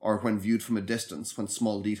 or when viewed from a distance, when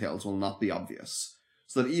small details will not be obvious.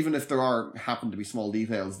 So that even if there happen to be small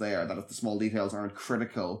details there, that if the small details aren't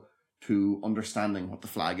critical to understanding what the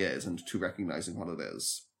flag is and to recognizing what it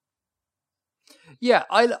is. Yeah,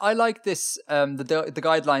 I like this, the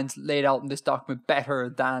guidelines laid out in this document better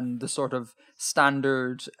than the sort of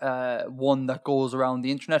standard one that goes around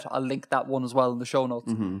the internet. I'll link that one as well in the show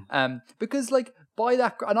notes. Because like by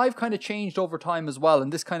that, and I've kind of changed over time as well,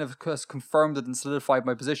 and this kind of has confirmed it and solidified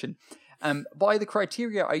my position. By the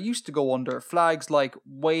criteria I used to go under, flags like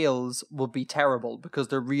Wales would be terrible because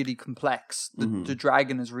they're really complex. The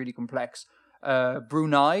dragon is really complex.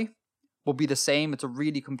 Brunei will be the same. It's a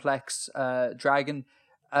really complex dragon.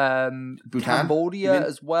 Cambodia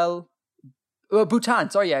as well.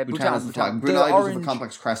 Bhutan, sorry, yeah. Bhutan is the flag. Brunei does have a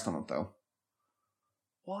complex crest on it, though.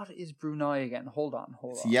 What is Brunei again? Hold on.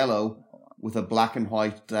 It's yellow with a black and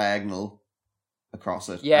white diagonal across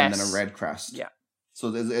it, and then a red crest. Yeah.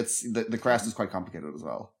 So it's the crest is quite complicated as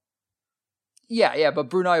well. Yeah, but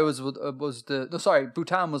Brunei was Bhutan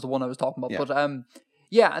was the one I was talking about. Yeah. But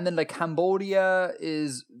yeah, and then like Cambodia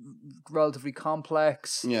is relatively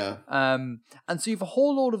complex. Yeah. And so you have a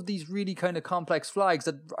whole load of these really kind of complex flags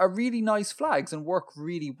that are really nice flags and work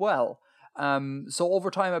really well. So over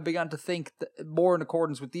time I began to think that more in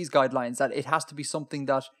accordance with these guidelines that it has to be something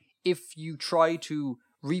that if you try to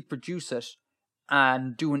reproduce it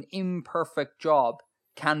and do an imperfect job,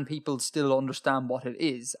 can people still understand what it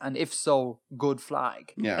is? And if so, good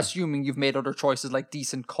flag. Yeah. Assuming you've made other choices like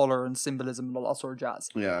decent color and symbolism and all that sort of jazz.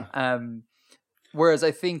 Yeah. Whereas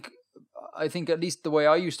I think at least the way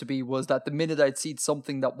I used to be was that the minute I'd see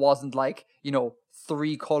something that wasn't like,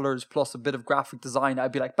 3 colors plus a bit of graphic design,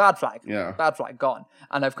 I'd be like, bad flag. Yeah. Bad flag, gone.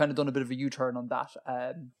 And I've kind of done a bit of a U-turn on that.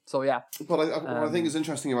 So yeah. But what I think is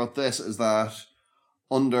interesting about this is that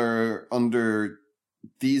under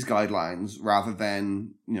these guidelines, rather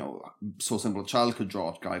than, so simple a child could draw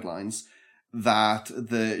it guidelines, that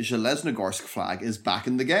the Zheleznogorsk flag is back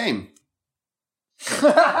in the game.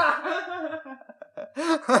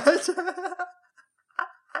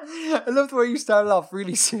 I love the way you started off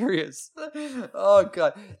really serious. Oh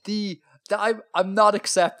god, I'm not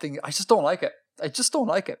accepting. I just don't like it. I just don't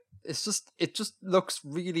like it. It just looks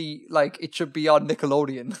really like it should be on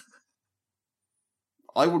Nickelodeon.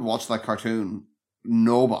 I would watch that cartoon,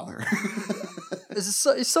 no bother.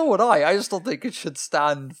 So would I. I just don't think it should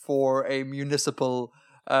stand for a municipal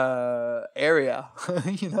area.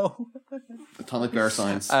 You know, Atomic Bear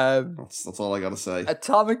Science. That's all I gotta say.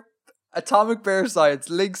 Atomic Bear Science.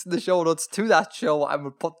 Links in the show notes to that show. I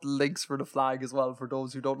will put the links for the flag as well for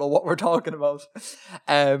those who don't know what we're talking about.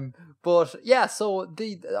 But yeah, so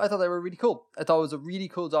I thought they were really cool. I thought it was a really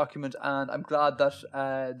cool document, and I'm glad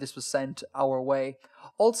that this was sent our way.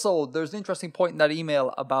 Also, there's an interesting point in that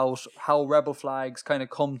email about how rebel flags kind of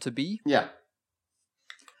come to be. Yeah.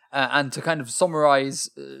 And to kind of summarize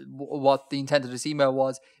what the intent of this email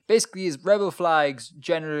was, basically is rebel flags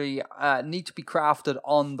generally need to be crafted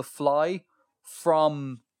on the fly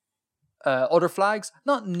from other flags.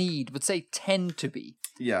 Not need, but say tend to be.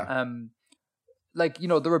 Yeah. Like, you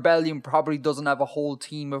know, the Rebellion probably doesn't have a whole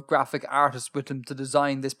team of graphic artists with them to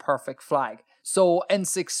design this perfect flag. So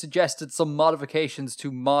N6 suggested some modifications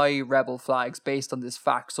to my rebel flags based on this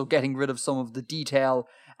fact. So getting rid of some of the detail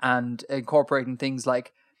and incorporating things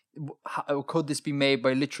like, how could this be made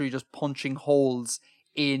by literally just punching holes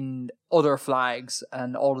in other flags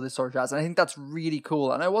and all of this sort of jazz. And I think that's really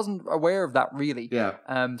cool. And I wasn't aware of that really. Yeah.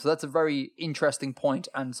 So that's a very interesting point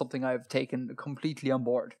and something I've taken completely on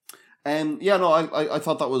board. Yeah, no, I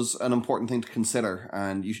thought that was an important thing to consider,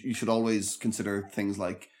 and you should always consider things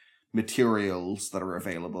like materials that are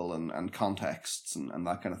available and contexts and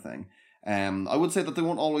that kind of thing. I would say that they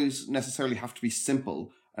won't always necessarily have to be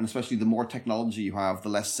simple, and especially the more technology you have, the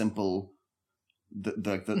less simple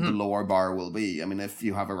the lower bar will be. I mean, if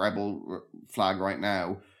you have a rebel flag right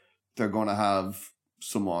now, they're going to have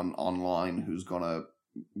someone online who's going to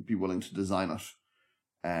be willing to design it.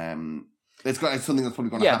 It's something that's probably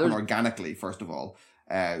going to happen organically, first of all.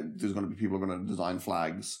 There's going to be people who are going to design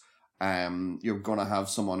flags. You're going to have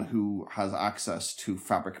someone who has access to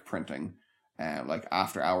fabric printing, like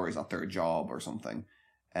after hours at their job or something.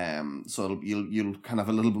 So you'll kind of have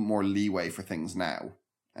a little bit more leeway for things now.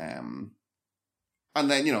 And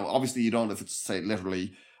then, you know, obviously you don't, if it's, say,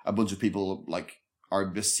 literally a bunch of people, like, are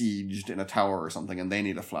besieged in a tower or something and they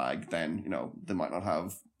need a flag, then, you know, they might not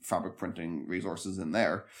have fabric printing resources in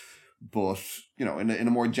there. But, you know, in a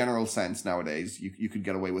more general sense nowadays, you could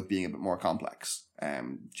get away with being a bit more complex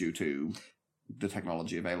due to the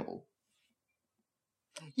technology available.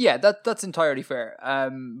 Yeah, that's entirely fair.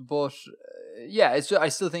 But yeah, I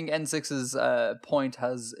still think N6's point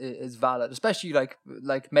is valid, especially like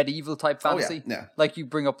medieval type fantasy. Oh, yeah. Like you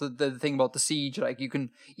bring up the thing about the siege, like you can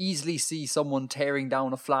easily see someone tearing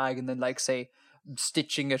down a flag and then, like, say,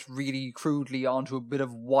 stitching it really crudely onto a bit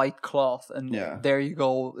of white cloth, and there you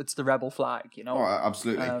go, it's the rebel flag, you know. Oh,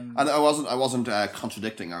 absolutely. And I wasn't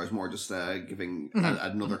contradicting. I was more just giving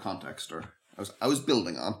another context, or I was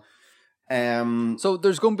building on. So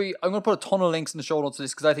there's going to be, I'm going to put a ton of links in the show notes to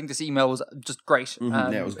this because I think this email was just great. Yeah,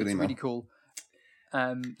 it was a good email. Really cool.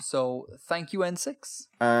 So thank you, N6.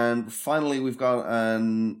 And finally, we've got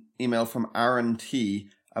an email from Aaron T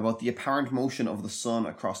about the apparent motion of the sun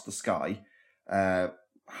across the sky.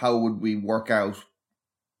 How would we work out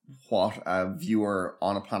what a viewer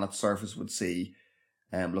on a planet's surface would see,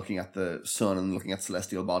 looking at the sun and looking at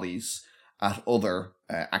celestial bodies at other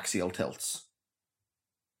axial tilts?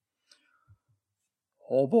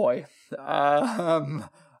 Oh boy. I'm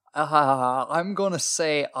gonna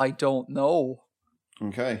say I don't know.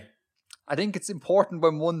 Okay. I think it's important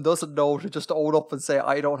when one doesn't know to just own up and say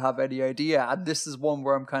I don't have any idea. And this is one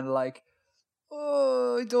where I'm kind of like,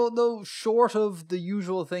 I don't know, short of the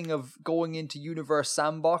usual thing of going into Universe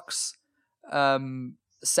Sandbox,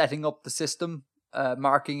 setting up the system,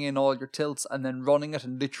 marking in all your tilts, and then running it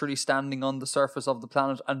and literally standing on the surface of the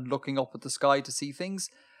planet and looking up at the sky to see things.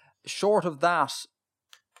 Short of that,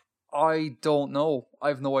 I don't know. I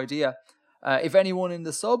have no idea. If anyone in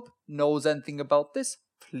the sub knows anything about this,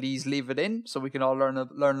 please leave it in so we can all learn a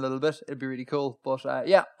little bit. It'd be really cool. But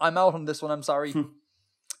yeah, I'm out on this one. I'm sorry.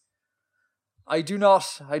 I do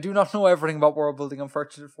not know everything about world building,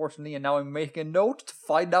 unfortunately, and now I'm making a note to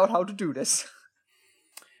find out how to do this.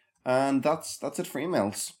 And that's it for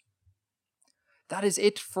emails. That is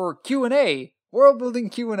it for Q&A. World building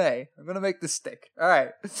Q&A. I'm going to make this stick. All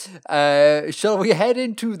right. Shall we head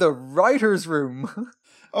into the writer's room?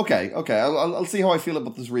 Okay. I'll see how I feel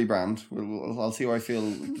about this rebrand. I'll see how I feel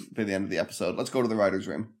by the end of the episode. Let's go to the writer's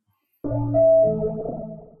room.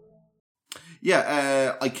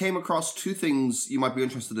 Yeah, I came across two things you might be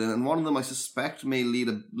interested in, and one of them I suspect may be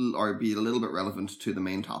a little bit relevant to the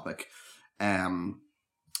main topic. But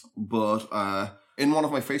in one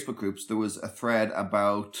of my Facebook groups, there was a thread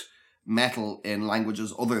about metal in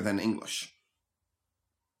languages other than English.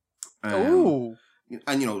 Ooh.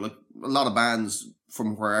 And, like a lot of bands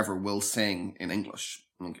from wherever will sing in English.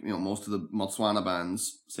 Like, most of the Botswana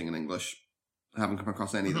bands sing in English. I haven't come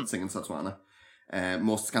across any that sing in Botswana.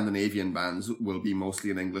 Most Scandinavian bands will be mostly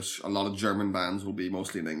in English. A lot of German bands will be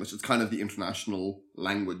mostly in English. It's kind of the international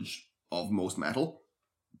language of most metal.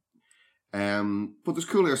 But there's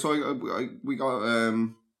cooler. So we got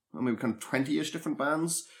maybe kind of 20-ish different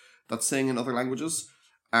bands that sing in other languages.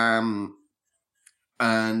 And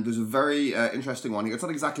there's a very interesting one here. It's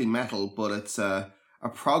not exactly metal, but it's a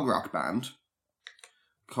prog rock band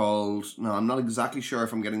called... No, I'm not exactly sure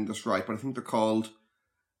if I'm getting this right, but I think they're called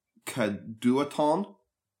Kaduaton.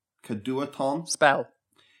 Spell.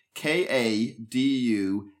 K-A-D-U-A-T-A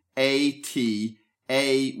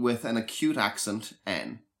with an acute accent,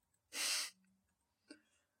 N.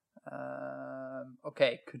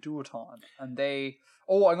 Okay, Kaduaton. And they...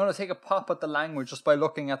 Oh, I'm going to take a pop at the language just by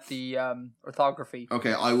looking at the orthography.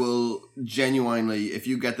 Okay, I will genuinely, if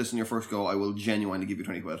you get this in your first go, I will genuinely give you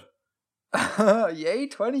 20 quid. Yay,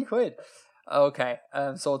 20 quid. Okay,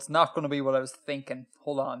 so it's not going to be what I was thinking.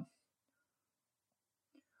 Hold on.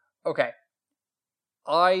 Okay.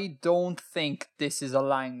 I don't think this is a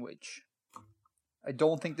language. I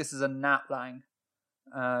don't think this is a Nat lang.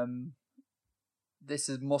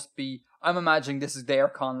 Must be... I'm imagining this is their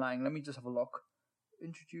con lang. Let me just have a look.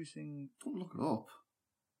 Introducing... Don't look it up.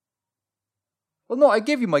 Well, no, I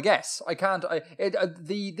gave you my guess. I can't...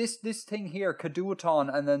 This thing here, Kaduaton,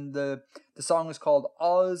 and then the song is called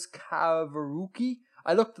Aos Sita.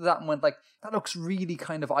 I looked at that and went like, that looks really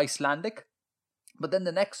kind of Icelandic. But then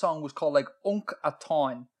the next song was called like Unk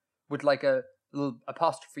Aton, with like a little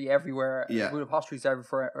apostrophe everywhere. Yeah. With apostrophes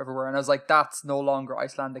everywhere. And I was like, that's no longer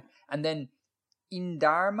Icelandic. And then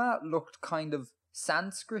Indarma looked kind of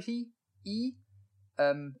Sanskrit-y.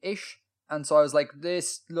 Ish, and so I was like,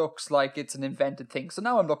 this looks like it's an invented thing. So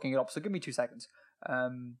now I'm looking it up. So give me 2 seconds.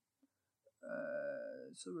 So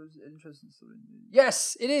it's interesting.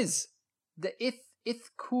 Yes, it is the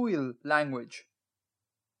Ithkuil language.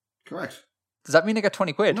 Correct. Does that mean I got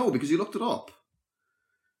 20 quid? No, because you looked it up.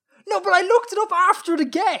 No, but I looked it up after the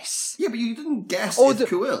guess. Yeah, but you didn't guess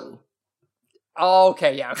Ithkuil. Oh,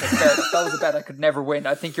 okay, yeah, okay, fair enough. That was a bet I could never win.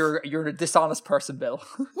 I think you're a dishonest person, Bill.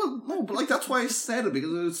 Well, no, but like that's why I said it,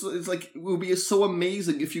 because it's like it would be so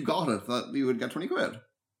amazing if you got it that you would get 20 quid.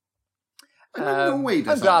 I'm no way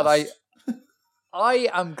dishonest. I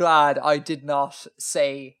am glad I did not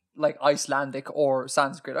say like Icelandic or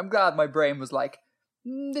Sanskrit. I'm glad my brain was like,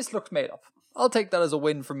 this looks made up. I'll take that as a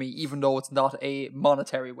win for me, even though it's not a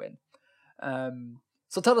monetary win.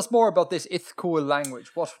 So tell us more about this Ithkuil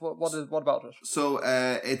language. What about it? So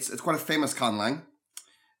it's quite a famous conlang,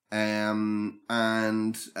 and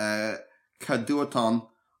Kaduaton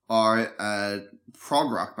are a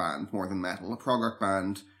prog rock band more than metal. A prog rock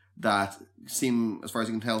band that seem, as far as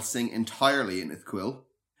you can tell, sing entirely in Ithkuil,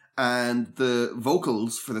 and the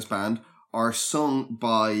vocals for this band are sung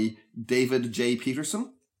by David J.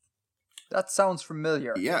 Peterson. That sounds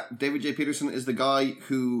familiar. Yeah, David J. Peterson is the guy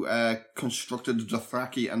who constructed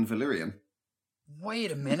Dothraki and Valyrian.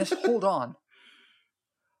 Wait a minute, hold on.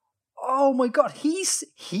 Oh my god, he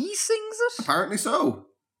sings it? Apparently so.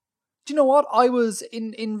 Do you know what? I was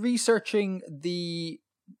in researching the...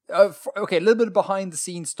 a little bit of behind the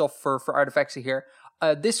scenes stuff for Artifexy here.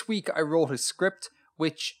 This week I wrote a script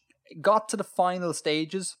which got to the final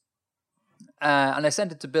stages. And I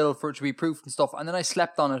sent it to Bill for it to be proofed and stuff, and then I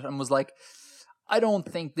slept on it and was like, I don't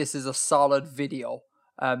think this is a solid video.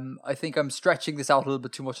 I think I'm stretching this out a little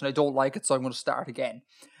bit too much and I don't like it, so I'm going to start again.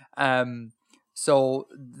 So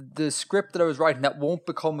the script that I was writing that won't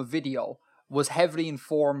become a video was heavily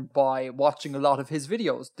informed by watching a lot of his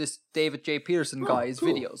videos, this David J. Peterson guy's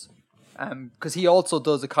videos. Because he also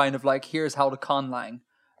does a kind of like, here's how to conlang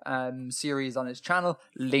series on his channel,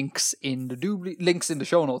 links in the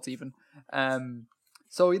show notes even.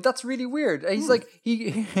 So that's really weird. He's like,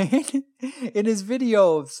 he in his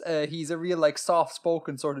videos, he's a real like soft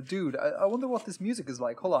spoken sort of dude. I wonder what this music is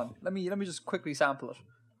like. Hold on, let me just quickly sample it.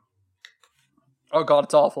 Oh god,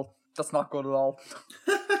 it's awful. That's not good at all.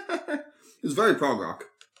 It's very prog rock.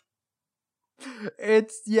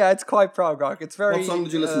 It's quite prog rock. It's very. What song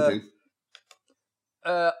did you listen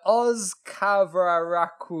to? Oz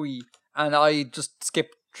Kavarakui, and I just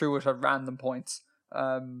skipped through it at random points.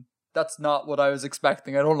 That's not what I was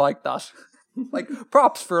expecting. I don't like that. Like,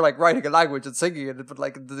 props for like writing a language and singing it, but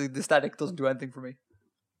like the aesthetic doesn't do anything for me.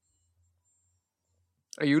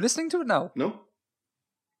 Are you listening to it now? No.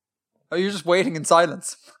 Are you just waiting in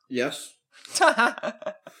silence? Yes.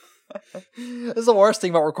 This is the worst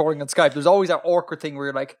thing about recording on Skype. There's always that awkward thing where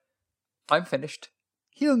you're like, I'm finished.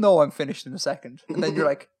 He'll know I'm finished in a second. And then you're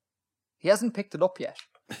like, he hasn't picked it up yet.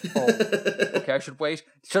 Oh, okay, I should wait.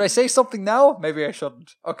 Should I say something now? Maybe I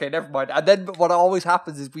shouldn't. Okay, never mind. And then what always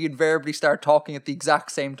happens is we invariably start talking at the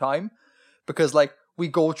exact same time because like we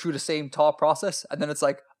go through the same thought process and then it's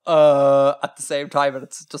like, at the same time, and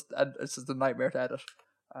it's just a nightmare to edit.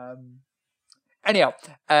 Anyhow,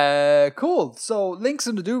 cool. So links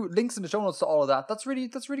in the show notes to all of that. That's really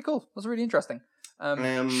cool. That's really interesting.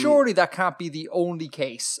 Surely that can't be the only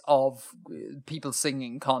case of people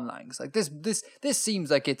singing conlangs. Like this seems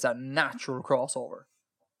like it's a natural crossover.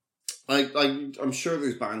 I'm sure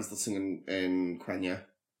there's bands that sing in Quenya.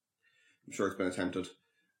 I'm sure it's been attempted.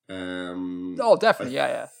 Oh, definitely,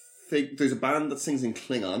 yeah. I think there's a band that sings in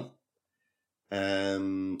Klingon.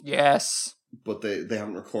 Yes, but they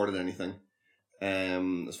haven't recorded anything.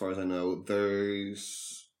 As far as I know,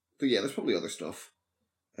 there's probably other stuff.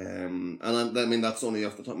 And I mean that's only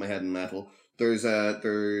off the top of my head in metal. There's rap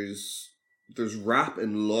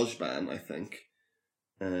in Lojban, I think.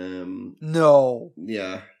 No.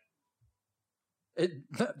 Yeah.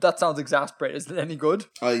 That sounds exasperating. Is it any good?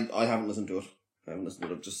 I haven't listened to it.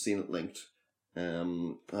 I've just seen it linked.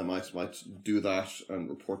 I might do that and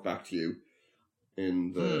report back to you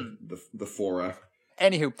in the fora.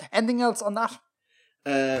 Anywho, anything else on that?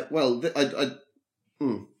 Well,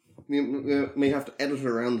 we may have to edit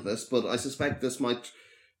around this, but I suspect this might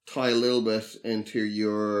tie a little bit into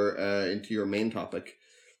your main topic.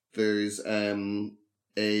 There's a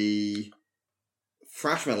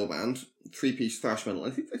thrash metal band, 3-piece thrash metal.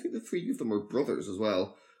 I think the three of them are brothers as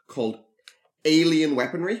well, called Alien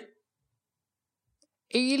Weaponry.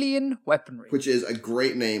 Alien Weaponry, which is a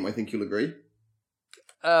great name. I think you'll agree.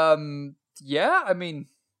 Yeah. I mean,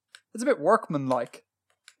 it's a bit workman-like.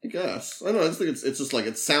 I guess. I don't know. I just think it's just like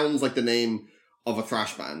it sounds like the name of a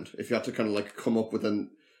thrash band. If you had to kind of like come up with a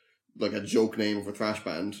joke name of a thrash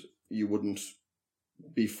band, you wouldn't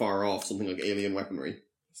be far off something like Alien Weaponry.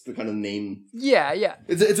 It's the kind of name. Yeah.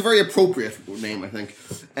 It's a very appropriate name, I think.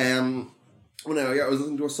 Well, no, yeah, I was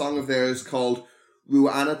listening to a song of theirs called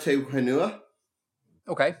Ruana Te Whenua.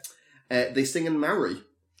 Okay. They sing in Maori.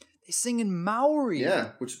 They sing in Maori?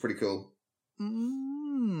 Yeah, which is pretty cool.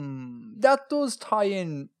 That does tie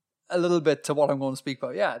in a little bit to what I'm going to speak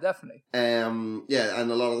about. Yeah, definitely. Yeah,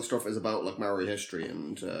 and a lot of the stuff is about like Maori history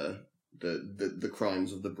and the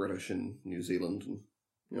crimes of the British in New Zealand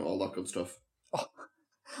and all that good stuff. Oh,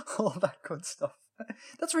 all that good stuff.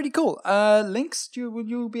 That's really cool. Links? Will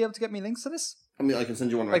you be able to get me links to this? I mean, I can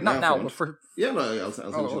send you one right now. Like, not now, but for... Yeah, no, I'll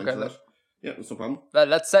send you links to that. Yeah, that's no problem.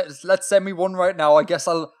 Let's send me one right now. I guess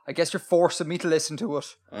you're forcing me to listen to it.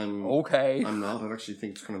 Okay. I'm not. I actually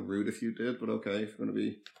think it's kind of rude if you did, but okay. If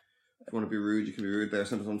you want to be rude, you can be rude there.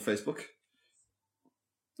 Send it on Facebook.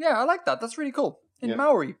 Yeah, I like that. That's really cool. In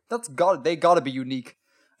Maori, they gotta be unique.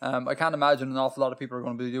 I can't imagine an awful lot of people are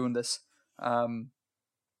going to be doing this. I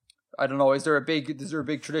don't know. Is there a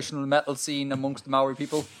big traditional metal scene amongst the Maori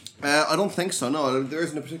people? I don't think so. No, there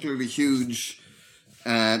isn't a particularly huge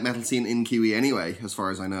metal scene in Kiwi anyway, as far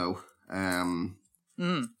as I know.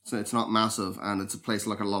 So it's not massive, and it's a place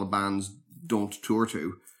like a lot of bands don't tour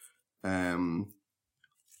to. I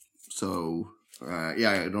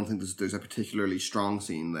don't think there's a particularly strong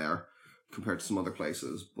scene there compared to some other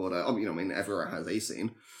places. But I mean, everywhere has a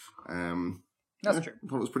scene. That's true. I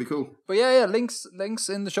thought it was pretty cool. But yeah, links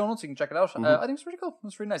in the show notes. You can check it out. I think it's pretty cool.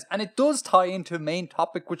 It's really nice, and it does tie into the main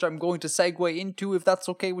topic, which I'm going to segue into, if that's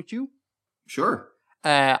okay with you. Sure.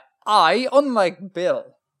 I, unlike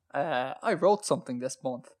Bill, I wrote something this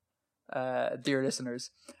month, dear listeners,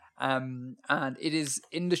 and it is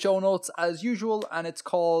in the show notes as usual, and it's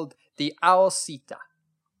called the Aos Sita.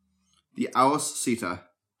 The Aos Sita.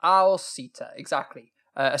 Aos Sita, exactly.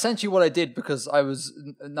 Essentially, what I did, because I was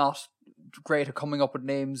not great at coming up with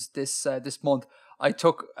names this month, I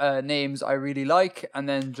took names I really like and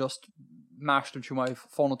then just mashed them through my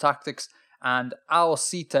phonotactics. And Aos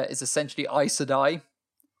Sita is essentially Aes Sedai.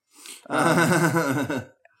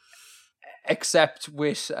 Except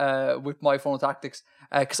with my phonotactics,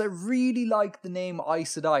 because I really like the name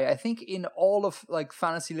Aes Sedai. I think in all of like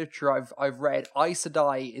fantasy literature I've read, Aes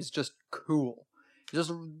Sedai is just cool. It's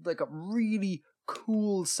just like a really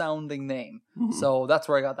cool sounding name. So that's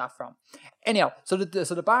where I got that from. Anyhow, so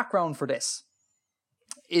the background for this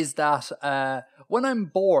is that when I'm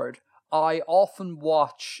bored, I often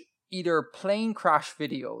watch either plane crash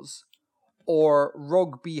videos or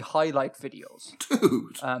rugby highlight videos.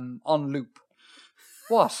 Dude. On loop.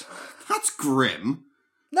 What? That's grim.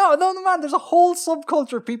 No, man. There's a whole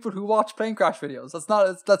subculture of people who watch plane crash videos.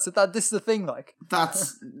 This is the thing. Like,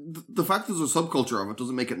 that's the fact there's a subculture of it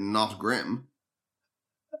doesn't make it not grim.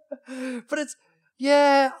 But it's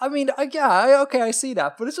I mean, okay, I see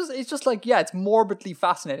that. But it's just like it's morbidly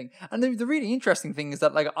fascinating. And the really interesting thing is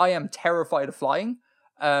that like I am terrified of flying.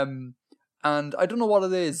 And I don't know what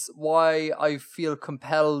it is. Why I feel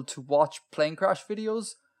compelled to watch plane crash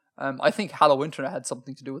videos. I think Hello Internet had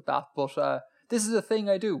something to do with that. But this is a thing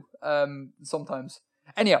I do sometimes.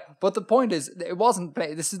 Anyhow, but the point is,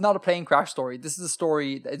 this is not a plane crash story. This is a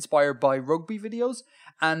story inspired by rugby videos.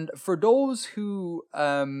 And for those who,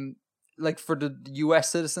 like for the US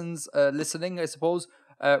citizens listening, I suppose,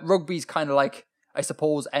 rugby's kind of like, I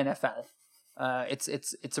suppose, NFL.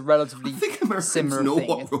 It's a relatively I think Americans similar know thing.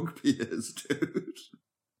 what rugby is, dude.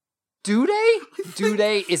 Do they? Do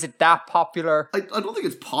they? Is it that popular? I don't think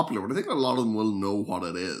it's popular, but I think a lot of them will know what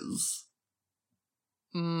it is.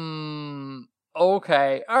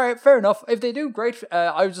 Okay. All right. Fair enough. If they do, great.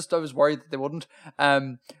 I was worried that they wouldn't.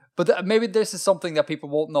 But maybe this is something that people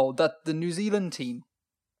won't know, that the New Zealand team,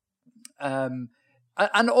 and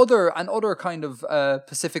other kind of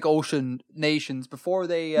Pacific Ocean nations before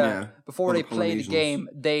they play the game,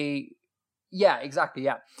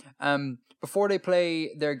 before they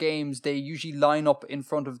play their games, they usually line up in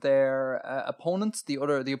front of their opponents, the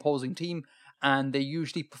opposing team. And they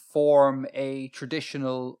usually perform a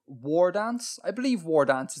traditional war dance. I believe war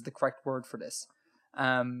dance is the correct word for this.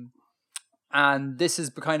 And this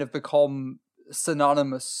has kind of become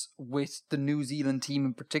synonymous with the New Zealand team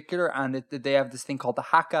in particular. And they have this thing called the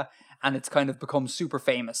haka, and it's kind of become super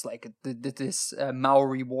famous, like this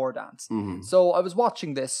Maori war dance. Mm-hmm. So I was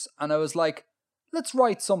watching this, and I was like, let's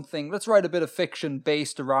write a bit of fiction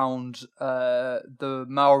based around the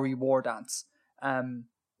Maori war dance.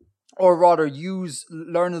 Or rather,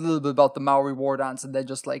 learn a little bit about the Maori war dance and then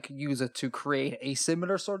just like use it to create a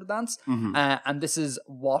similar sort of dance. Mm-hmm. And this is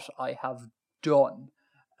what I have done.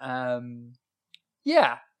 So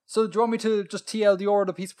do you want me to just TL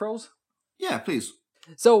the piece of prose? Yeah, please.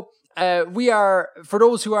 So we are, for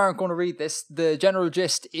those who aren't going to read this, the general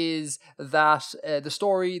gist is that this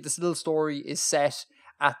little story is set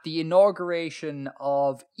at the inauguration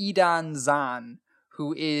of Idan Zan,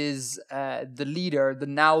 who is the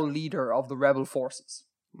now leader of the rebel forces.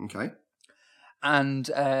 Okay. And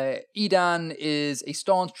Idan is a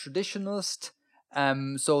staunch traditionalist,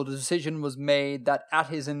 so the decision was made that at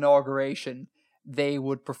his inauguration, they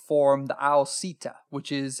would perform the Aos Sita,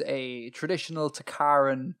 which is a traditional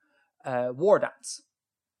Takaran war dance.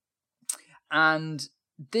 And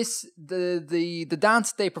the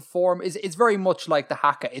dance they perform is very much like the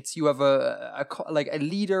haka. It's you have a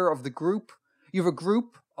leader of the group. You have a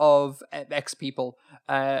group of X people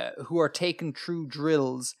who are taken through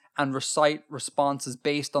drills and recite responses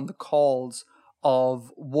based on the calls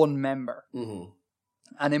of one member. Mm-hmm.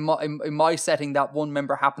 And in my setting, that one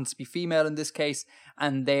member happens to be female in this case,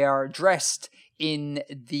 and they are dressed in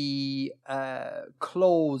the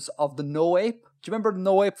clothes of the no ape. Do you remember the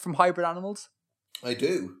no ape from Hybrid Animals? I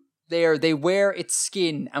do. They wear its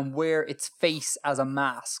skin and wear its face as a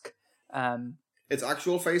mask. Its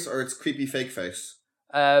actual face or its creepy fake face?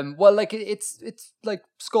 Well, like it's like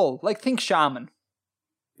skull. Like think shaman.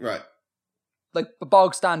 Right. Like the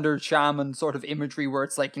bog standard shaman sort of imagery where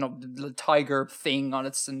it's like, the tiger thing on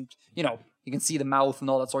its, and you can see the mouth and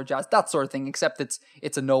all that sort of jazz. That sort of thing, except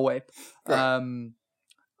it's a no ape. Right.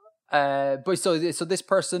 But so this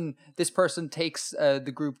person takes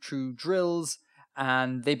the group through drills,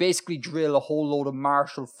 and they basically drill a whole load of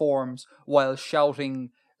martial forms while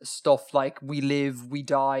shouting stuff like "We live, we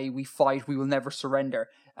die, we fight, we will never surrender."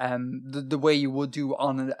 The way you would do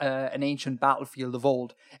on an ancient battlefield of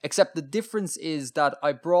old. Except the difference is that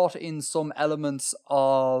I brought in some elements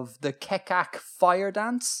of the Kekak fire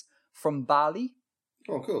dance from Bali.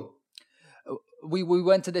 Oh, cool. We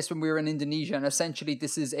went to this when we were in Indonesia, and essentially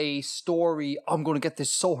this is a story. I'm going to get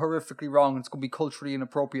this so horrifically wrong, it's going to be culturally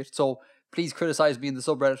inappropriate, so please criticize me in the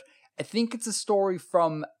subreddit. I think it's a story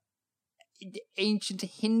from ancient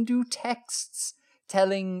Hindu texts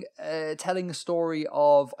telling a story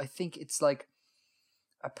of, I think it's like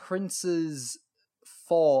a prince's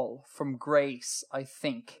fall from grace, I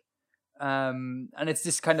think. And it's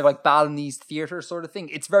this kind of like Balinese theatre sort of thing.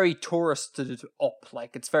 It's very touristed up,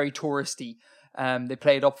 like it's very touristy. They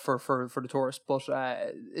play it up for the tourists, but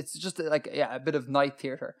it's just like a bit of night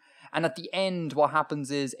theatre. And at the end, what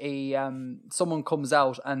happens is someone comes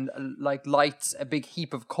out and like lights a big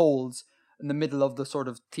heap of coals in the middle of the sort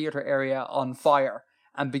of theatre area on fire,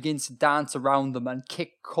 and begins to dance around them and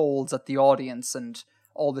kick coals at the audience and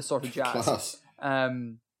all this sort of jazz. Class.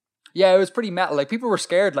 Yeah, it was pretty metal. Like, people were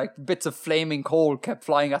scared. Like, bits of flaming coal kept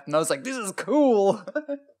flying at them. I was like, this is cool.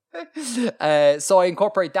 So I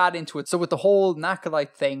incorporate that into it. So with the whole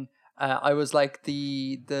Nakalite thing, I was like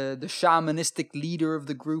the shamanistic leader of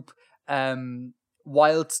the group,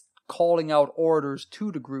 whilst calling out orders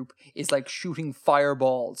to the group is like shooting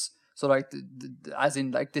fireballs. So like, as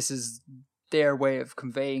in like, this is their way of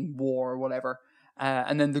conveying war or whatever.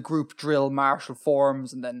 And then the group drill martial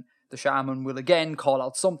forms, and then the shaman will again call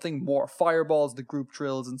out something, more fireballs, the group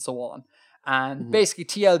drills, and so on. And basically,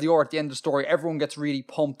 TLDR, at the end of the story, everyone gets really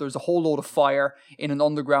pumped. There's a whole load of fire in an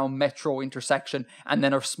underground metro intersection, and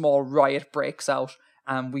then a small riot breaks out,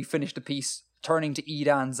 and we finish the piece turning to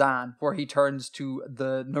Edan Zan, where he turns to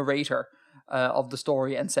the narrator of the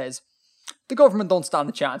story and says, "The government don't stand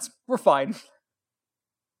a chance. We're fine."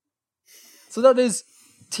 So that is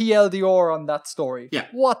TLDR on that story. Yeah.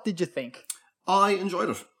 What did you think? I enjoyed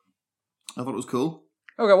it. I thought it was cool.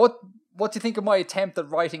 Okay, what do you think of my attempt at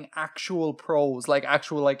writing actual prose, like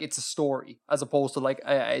actual, like it's a story, as opposed to like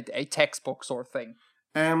a textbook sort of thing?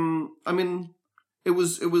 I mean, it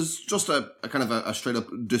was just a kind of a straight up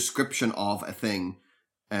description of a thing,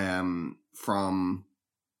 from,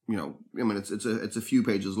 you know, I mean, it's a few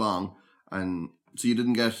pages long, and so you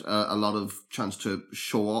didn't get a lot of chance to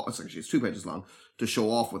show off. It's 2 pages long, to show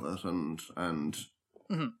off with it and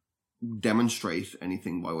demonstrate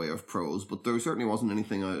anything by way of prose, but there certainly wasn't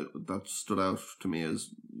anything that stood out to me as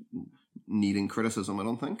needing criticism, I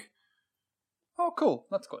don't think. Oh, cool.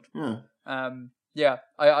 That's good. Yeah. Yeah,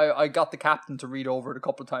 I got the captain to read over it a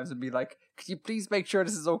couple of times and be like, could you please make sure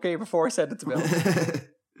this is okay before I send it to Bill?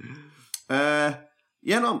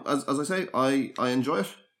 Yeah, no, as I say, I enjoy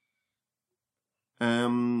it.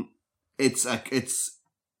 It's a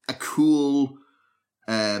cool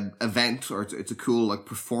event, or it's a cool like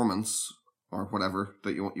performance or whatever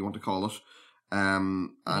that you want to call it,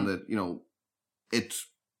 and it, you know, it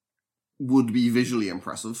would be visually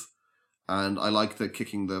impressive, and I like the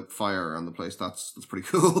kicking the fire on the place. That's pretty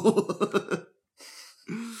cool.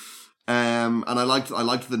 And I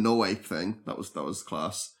liked the no ape thing. That was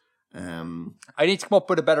class. I need to come up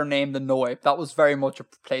with a better name than No Ape. That was very much a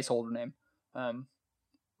placeholder name.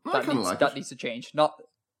 That needs to change.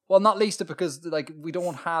 Not least because like we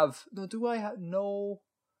don't have. Do I have no?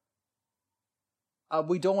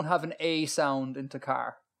 We don't have an A sound in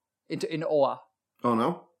Oa. Oh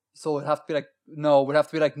no. So it'd have to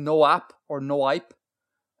be like no app or no ape.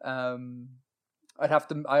 I'd have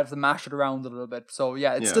to mash it around a little bit. So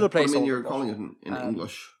yeah, it's still a placeholder. I mean, you're calling it in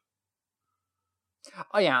English.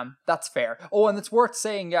 I am. That's fair. Oh, and it's worth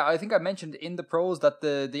saying, yeah, I think I mentioned in the prose that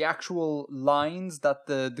the actual lines that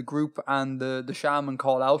the group and the shaman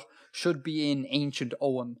call out should be in ancient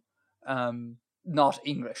Oan, not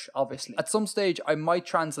English, obviously. At some stage, I might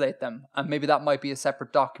translate them, and maybe that might be a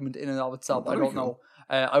separate document in and of itself. I don't know.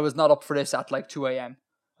 I was not up for this at like 2 a.m.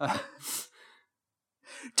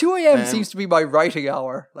 2 a.m. seems to be my writing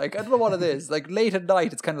hour. Like, I don't know what it is. Like, late at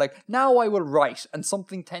night, it's kind of like, now I will write, and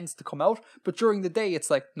something tends to come out. But during the day,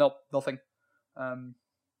 it's like, nope, nothing.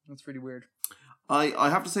 That's really weird. I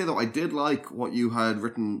have to say, though, I did like what you had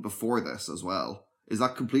written before this as well. Is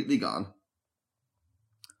that completely gone?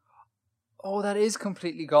 Oh, that is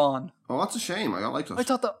completely gone. Oh, that's a shame. I liked it. I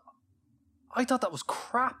thought that was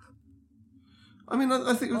crap. I mean,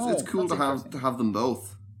 I think it's cool to have them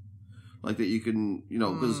both. Like that you can, you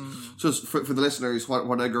know, because just for the listeners,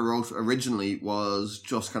 what Edgar wrote originally was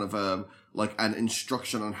just kind of an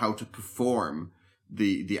instruction on how to perform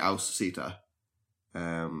the Aos Sita.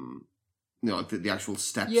 You know, the actual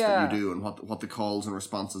steps that you do and what the calls and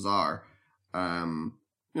responses are. You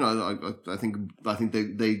know, I think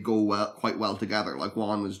they go quite well together. Like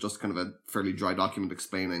one is just kind of a fairly dry document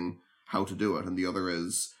explaining how to do it, and the other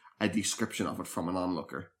is a description of it from an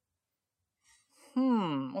onlooker.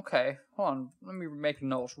 Okay. Hold on. Let me make a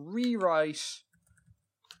note. Rewrite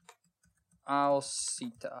Aos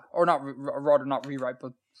Sita. Or not, rather not rewrite,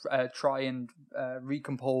 but try and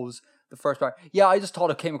recompose the first part. Yeah, I just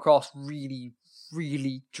thought it came across really,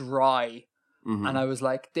 really dry. Mm-hmm. And I was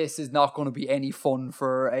like, this is not going to be any fun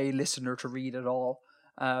for a listener to read at all.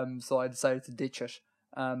 So I decided to ditch it.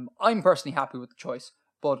 I'm personally happy with the choice,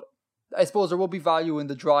 but I suppose there will be value in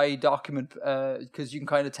the dry document because you can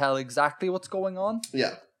kind of tell exactly what's going on.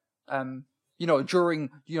 Yeah. You know, during,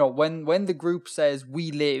 you know, when the group says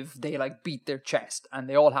we live, they like beat their chest and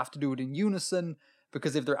they all have to do it in unison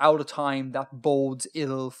because if they're out of time, that bodes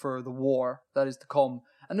ill for the war that is to come.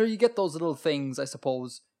 And there you get those little things, I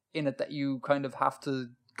suppose, in it that you kind of have to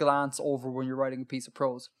glance over when you're writing a piece of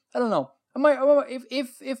prose. I don't know.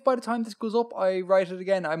 If by the time this goes up I write it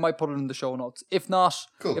again, I might put it in the show notes. If not,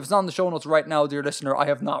 Cool. if it's not in the show notes right now, dear listener, I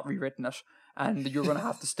have not rewritten it, and you're going to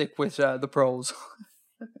have to stick with the prose.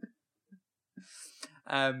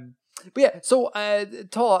 But yeah, so a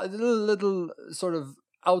little sort of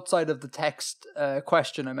outside of the text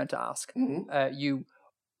question I meant to ask you.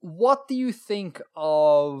 What do you think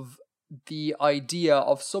of the idea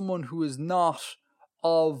of someone who is not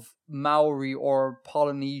of Maori or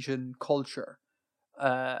Polynesian culture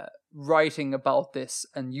writing about this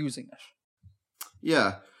and using it?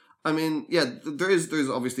 Yeah, I mean, yeah, there's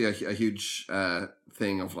obviously a huge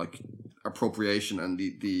thing of like appropriation and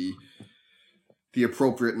the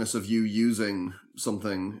appropriateness of you using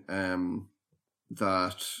something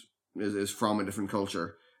that is from a different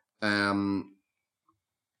culture.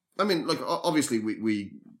 I mean, like, obviously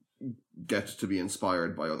we get to be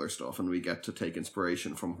inspired by other stuff and we get to take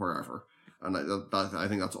inspiration from wherever. And I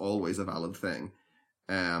think that's always a valid thing.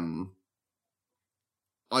 I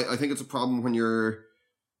think it's a problem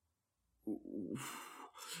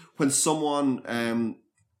when someone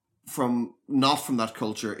not from that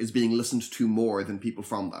culture is being listened to more than people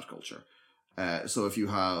from that culture. So if you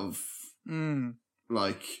have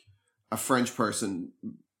like a French person,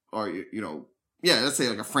 or let's say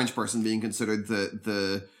like a French person being considered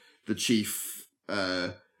the chief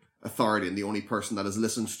authority and the only person that is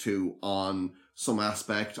listened to on some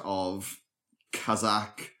aspect of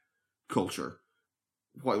Kazakh culture.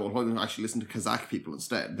 Why don't actually listen to Kazakh people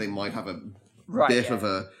instead? They might have a bit of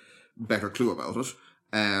a better clue about it.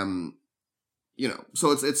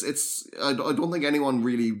 So it's I don't think anyone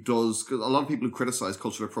really does, because a lot of people who criticize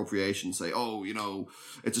cultural appropriation say,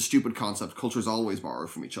 it's a stupid concept. Cultures always borrow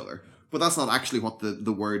from each other. But that's not actually what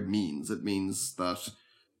the word means. It means that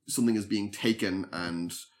something is being taken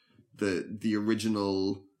and the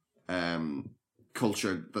original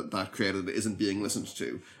culture that created it isn't being listened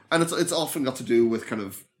to. And it's often got to do with kind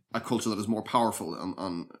of a culture that is more powerful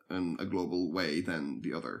in a global way than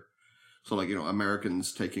the other. So like,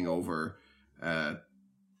 Americans taking over,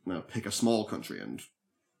 pick a small country and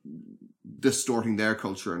distorting their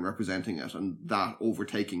culture and representing it, and that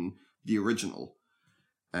overtaking the original.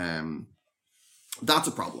 That's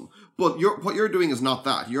a problem. But what you're doing is not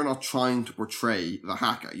that. You're not trying to portray the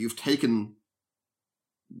haka. You've taken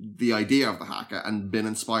the idea of the haka and been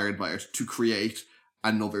inspired by it to create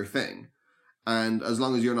another thing. And as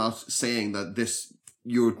long as you're not saying that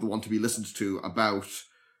you're the one to be listened to about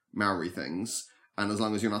Maori things, and as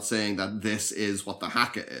long as you're not saying that this is what the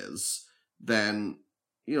haka is, then,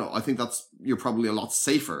 I think you're probably a lot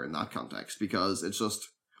safer in that context, because it's just,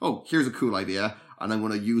 oh, here's a cool idea, and I'm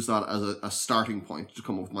going to use that as a starting point to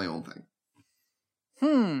come up with my own thing.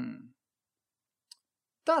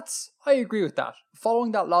 I agree with that.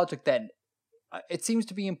 Following that logic then, it seems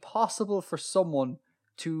to be impossible for someone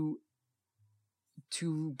to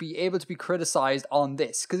be able to be criticized on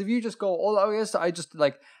this. Because if you just go, I guess I just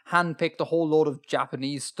like handpicked a whole load of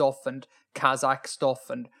Japanese stuff and Kazakh stuff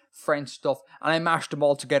and French stuff, and I mashed them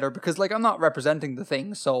all together because like I'm not representing the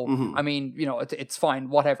thing. So, I mean, it's fine,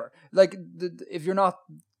 whatever. Like if you're not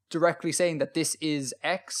directly saying that this is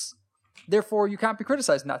X, therefore you can't be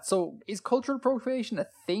criticizing that. So is cultural appropriation a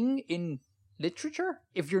thing in literature?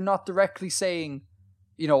 If you're not directly saying,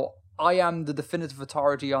 I am the definitive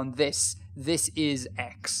authority on this is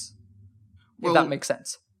X. If that makes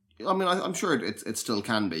sense. I mean, I'm sure it still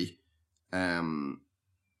can be.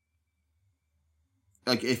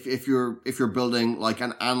 Like if you're building like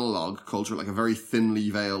an analog culture, like a very thinly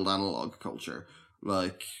veiled analog culture,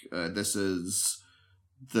 like this is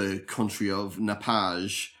the country of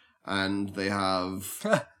Nepaj, and they have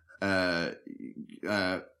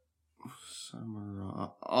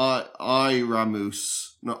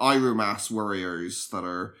Irumas warriors that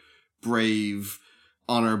are brave,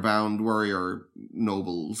 honor-bound warrior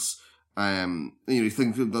nobles. You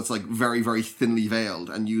think that's like very, very thinly veiled,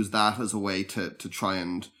 and use that as a way to try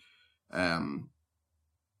and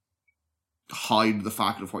hide the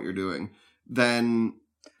fact of what you're doing, then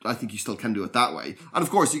I think you still can do it that way. And of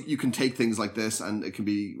course, you can take things like this, and it can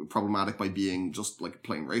be problematic by being just like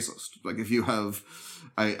plain racist. Like if you have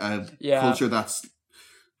a culture that's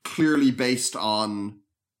clearly based on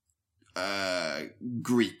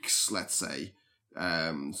Greeks, let's say,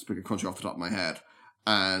 let's pick a country off the top of my head,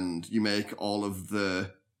 and you make all of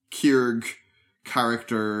the Kyrg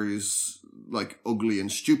characters like ugly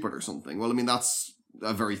and stupid or something. Well, I mean, that's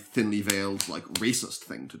a very thinly veiled, like, racist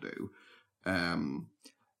thing to do.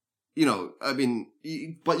 I mean,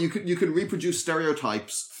 but you could reproduce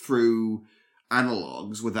stereotypes through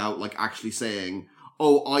analogues without like actually saying,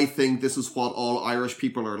 oh, I think this is what all Irish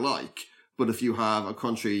people are like. But if you have a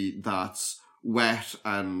country that's wet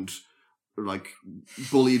and like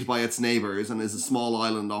bullied by its neighbors and is a small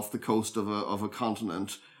island off the coast of a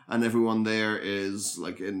continent, and everyone there is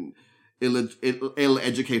like an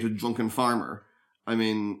ill-educated drunken farmer, I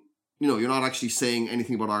mean, you know, you're not actually saying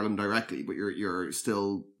anything about Ireland directly, but you're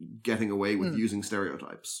still getting away with using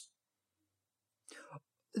stereotypes.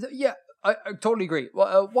 Yeah, I totally agree.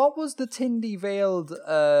 What was the thinly veiled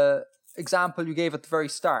example you gave at the very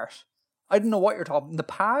start? I don't know what you're talking.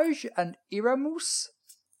 Napage and Iramus?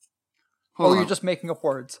 Or you're just making up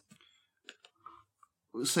words?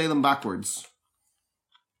 Say them backwards.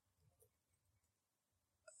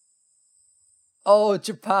 Oh,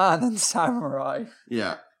 Japan and samurai.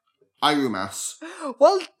 Yeah. Irumas.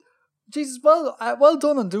 Well, Jesus, well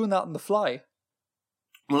done on doing that on the fly.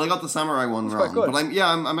 Well, I got the samurai one wrong, but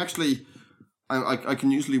I'm actually I can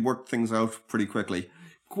usually work things out pretty quickly.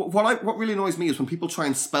 What really annoys me is when people try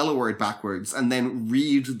and spell a word backwards and then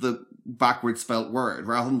read the backwards spelt word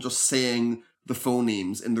rather than just saying the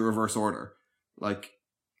phonemes in the reverse order. Like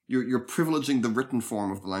you're privileging the written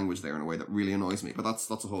form of the language there in a way that really annoys me. But that's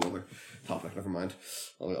a whole other topic. Never mind.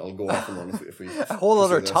 I'll go off and on if we a whole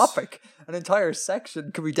other topic. An entire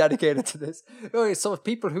section could be dedicated to this. Okay, so if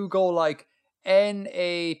people who go like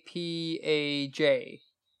Napaj,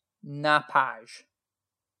 Napaj,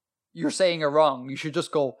 you're saying it wrong. You should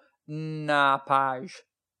just go Napaj.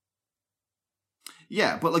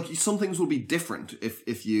 Yeah, but like some things will be different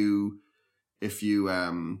if you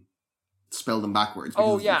spell them backwards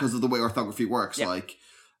because of the way orthography works. Yeah. Like,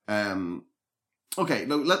 okay,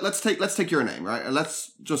 no, let's take your name, right? And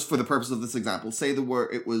let's just for the purpose of this example say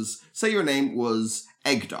your name was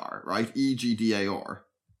Egdar, right? Egdar,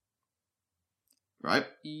 right?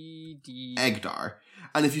 Egdar,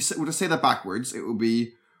 and if you were to say that backwards, it would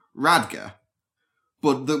be Radga.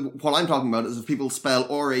 But what I'm talking about is if people spell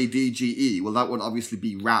Radge, well, that would obviously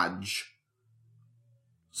be Raj.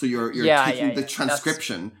 So you're taking the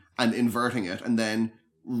transcription and inverting it, and then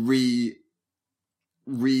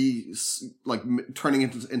turning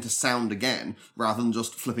it into sound again, rather than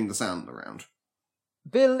just flipping the sound around.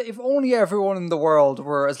 Bill, if only everyone in the world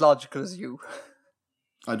were as logical as you.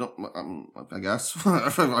 I guess.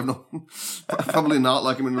 I'm not, probably not.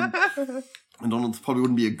 Like, I mean, I don't know, it probably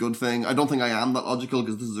wouldn't be a good thing. I don't think I am that logical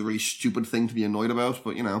because this is a really stupid thing to be annoyed about,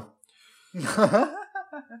 but you know.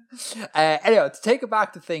 Anyway, to take it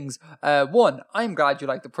back to things, 1, I'm glad you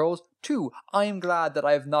like the prose. 2, I'm glad that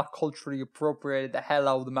I have not culturally appropriated the hell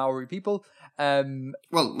out of the Maori people.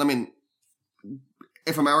 Well, I mean,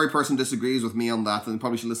 if a Maori person disagrees with me on that, then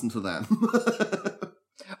probably should listen to them.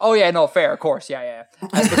 Oh yeah, no, fair, of course, yeah.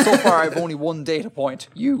 But so far I've only one data point.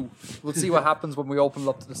 We'll see what happens when we open it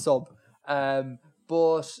up to the sub.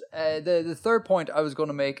 But the third point I was going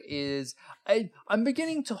to make is I'm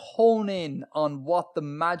beginning to hone in on what the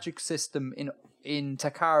magic system in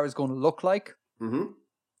Takara is going to look like. Mm-hmm.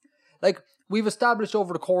 Like, we've established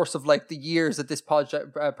over the course of like the years that this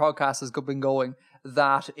podcast has been going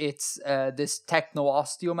that it's this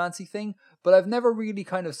techno-osteomancy thing, but I've never really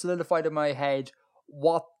kind of solidified in my head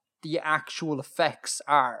what the actual effects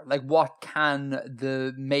are. Like, what can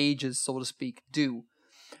the mages, so to speak, do?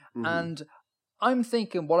 Mm-hmm. And I'm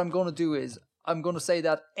thinking what I'm going to do is I'm going to say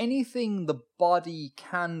that anything the body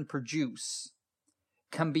can produce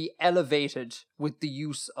can be elevated with the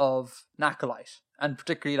use of Nacolite, and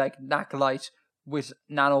particularly like Nacolite with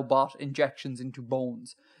nanobot injections into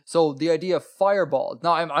bones. So the idea of fireballs.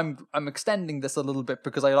 Now I'm extending this a little bit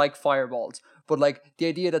because I like fireballs, but like the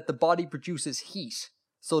idea that the body produces heat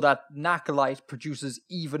so that Nacolite produces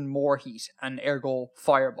even more heat, and ergo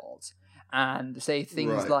fireballs. And say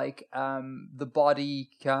things like the body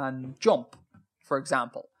can jump, for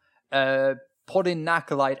example. Put in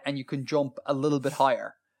Nacolite and you can jump a little bit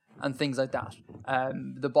higher, and things like that.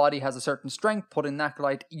 The body has a certain strength. Put in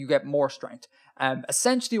Nacolite, you get more strength.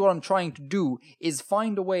 Essentially what I'm trying to do is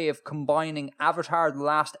find a way of combining Avatar The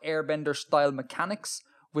Last Airbender style mechanics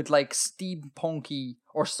with like steampunky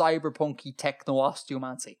or cyberpunky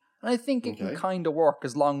techno-osteomancy. And I think it can kind of work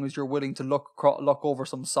as long as you're willing to look over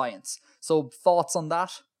some science. So, thoughts on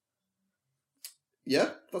that?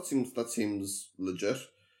 Yeah, that seems legit.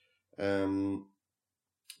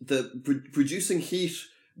 Producing heat,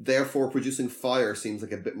 therefore producing fire, seems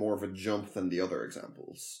like a bit more of a jump than the other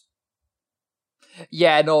examples.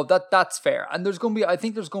 Yeah, no, that's fair. And I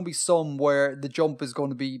think there's going to be some where the jump is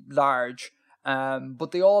going to be large,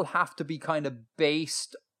 but they all have to be kind of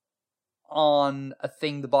based on a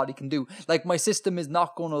thing the body can do. Like, my system is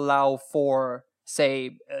not going to allow for,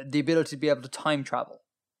 say, the ability to be able to time travel.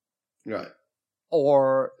 Right.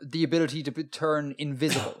 Or the ability to turn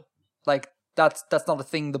invisible. Like, That's not a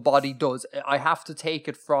thing the body does. I have to take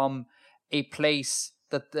it from a place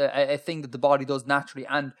that a thing that the body does naturally,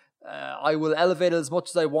 and I will elevate it as much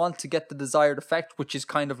as I want to get the desired effect, which is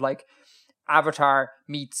kind of like Avatar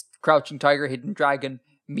meets Crouching Tiger, Hidden Dragon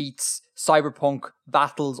meets Cyberpunk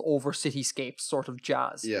battles over cityscapes sort of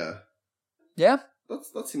jazz. Yeah. Yeah?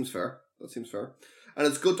 That seems fair. That seems fair. And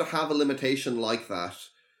it's good to have a limitation like that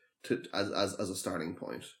as a starting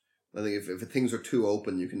point. I think if things are too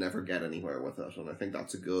open, you can never get anywhere with it, and I think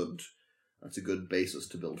that's a good basis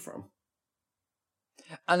to build from.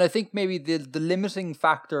 And I think maybe the limiting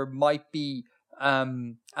factor might be,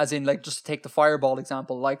 as in, like, just to take the fireball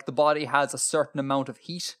example, like the body has a certain amount of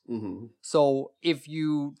heat. Mm-hmm. So if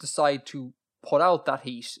you decide to put out that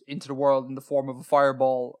heat into the world in the form of a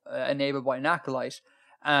fireball enabled by an acolyte,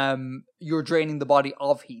 you're draining the body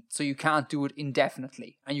of heat. So you can't do it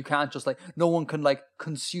indefinitely. And you can't just, like, no one can, like,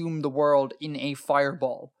 consume the world in a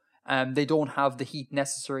fireball. They don't have the heat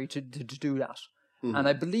necessary to do that. Mm-hmm. And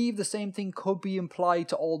I believe the same thing could be implied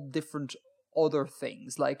to all different other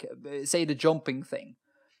things, like say the jumping thing.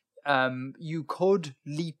 You could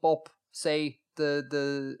leap up, say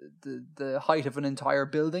the height of an entire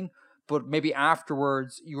building, but maybe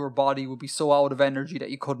afterwards your body would be so out of energy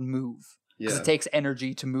that you couldn't move because it takes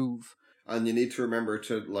energy to move. And you need to remember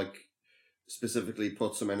to, like, specifically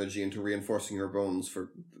put some energy into reinforcing your bones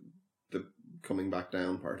for the coming back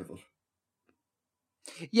down part of it.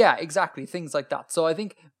 Yeah, exactly. Things like that. So I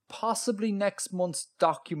think possibly next month's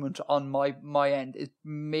document on my end is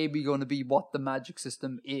maybe going to be what the magic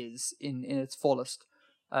system is in its fullest.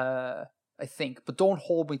 I think, but don't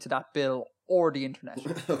hold me to that, Bill, or the internet.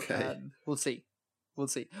 Okay. We'll see.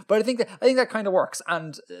 But I think that kind of works,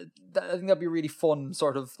 and I think that'd be really fun.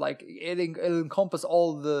 Sort of like it'll encompass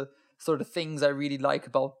all the sort of things I really like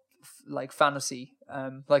about like fantasy,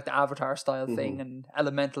 like the Avatar style thing and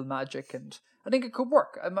elemental magic, and I think it could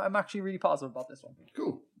work. I'm actually really positive about this one.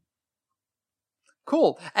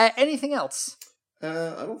 Cool. Anything else?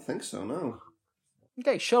 I don't think so, no.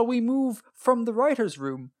 Okay, shall we move from the writer's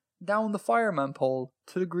room down the fireman pole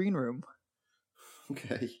to the green room?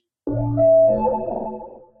 Okay.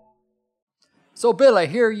 So, Bill, I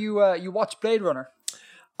hear you watched Blade Runner.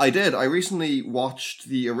 I did. I recently watched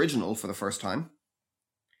the original for the first time.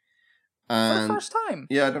 For the first time?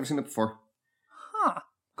 Yeah, I'd never seen it before. Huh.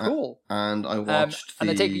 Cool. And I watched and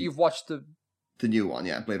I take it you've watched the new one,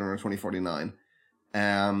 yeah, Blade Runner 2049.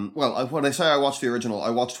 Well, when I say I watched the original, I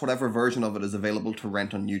watched whatever version of it is available to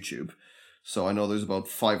rent on YouTube. So I know there's about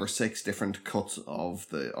 5 or 6 different cuts of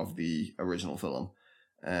the original film.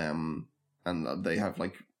 And they have,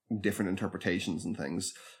 like, different interpretations and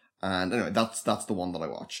things. And anyway, that's the one that I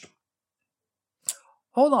watched.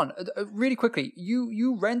 Hold on, really quickly.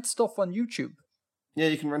 You rent stuff on YouTube? Yeah,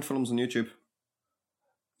 you can rent films on YouTube.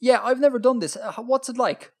 Yeah, I've never done this. What's it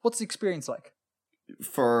like? What's the experience like?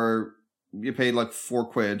 You pay like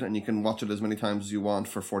 £4 and you can watch it as many times as you want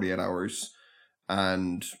for 48 hours.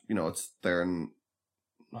 And, you know, it's there in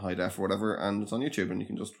high def or whatever, and it's on YouTube, and you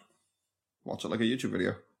can just watch it like a YouTube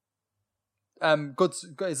video.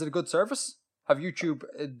 Is it a good service? Have YouTube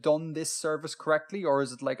done this service correctly, or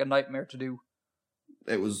is it like a nightmare to do?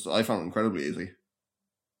 I found it incredibly easy.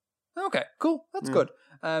 Okay, cool. That's good.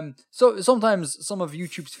 So sometimes some of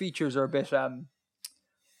YouTube's features are a bit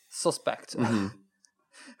suspect. Mm-hmm.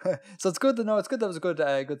 So it's good to know. It's good that was a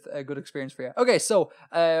good experience for you. Okay, so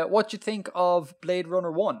what do you think of Blade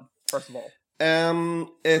Runner 1, first of all?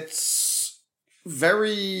 It's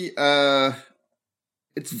very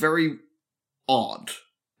odd.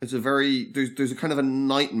 There's a kind of a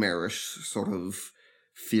nightmarish sort of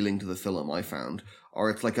feeling to the film, I found, or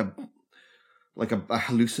it's like a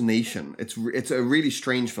hallucination. It's a really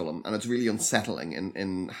strange film, and it's really unsettling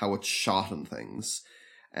in how it's shot and things.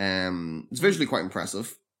 It's visually quite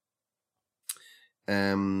impressive.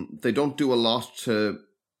 They don't do a lot to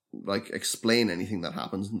like explain anything that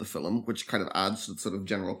happens in the film, which kind of adds to the sort of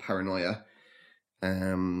general paranoia.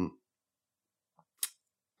 And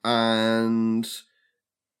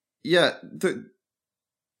yeah,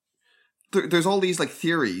 there's all these like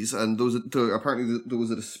theories, and apparently there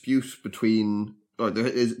was a dispute between, or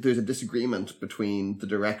there's a disagreement between the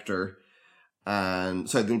director and,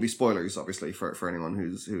 so there'll be spoilers obviously for anyone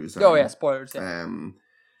who's spoilers, yeah.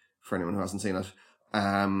 For anyone who hasn't seen it.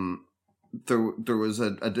 There was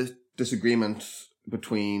a disagreement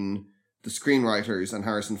between the screenwriters and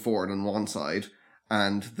Harrison Ford on one side,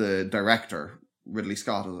 and the director, Ridley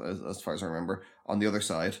Scott, as far as I remember, on the other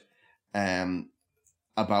side,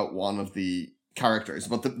 about one of the characters,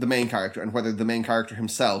 about the main character, and whether the main character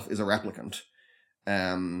himself is a replicant.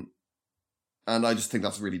 And I just think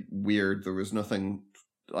that's really weird. There was nothing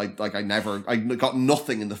I got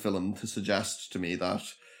nothing in the film to suggest to me that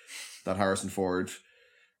Harrison Ford's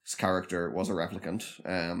character was a replicant.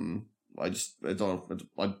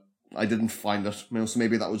 I didn't find it. So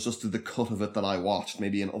maybe that was just the cut of it that I watched.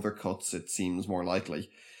 Maybe in other cuts it seems more likely.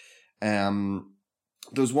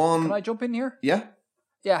 There's one. Can I jump in here? Yeah.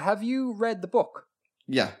 Yeah. Have you read the book?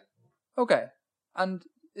 Yeah. Okay. And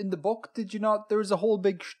in the book, did you not? There was a whole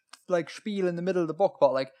big spiel in the middle of the book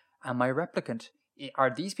about am I a replicant? Are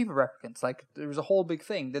these people replicants? There was a whole big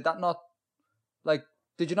thing. Did that not?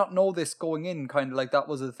 Did you not know this going in? Kind of that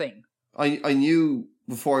was a thing. I knew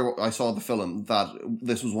before I saw the film that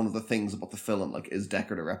this was one of the things about the film. Is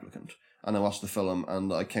Deckard a replicant? And I watched the film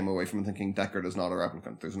and I came away from it thinking Deckard is not a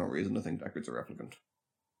replicant. There's no reason to think Deckard's a replicant.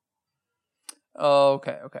 Oh,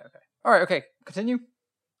 okay. All right, okay. Continue.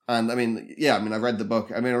 And I read the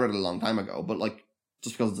book. I read it a long time ago, but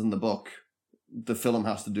just because it's in the book, the film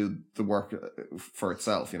has to do the work for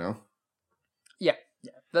itself, you know? Yeah.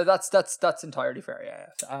 That's entirely fair, yeah.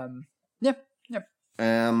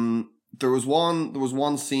 There was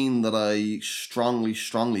one scene that I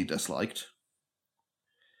strongly disliked.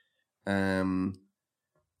 So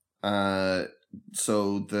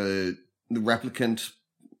the replicant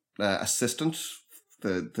assistant,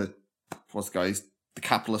 the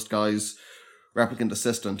capitalist guy's replicant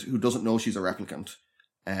assistant who doesn't know she's a replicant.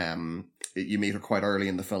 You meet her quite early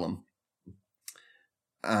in the film.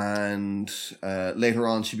 And later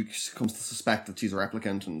on she comes to suspect that she's a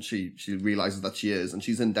replicant, and she realizes that she is, and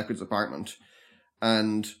she's in Deckard's apartment.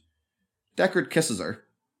 And Deckard kisses her.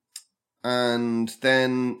 And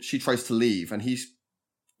then she tries to leave, and he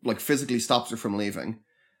physically stops her from leaving,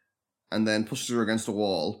 and then pushes her against a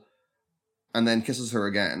wall, and then kisses her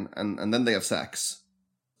again, and then they have sex.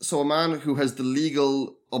 So a man who has the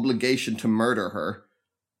legal obligation to murder her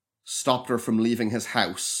stopped her from leaving his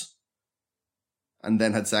house, and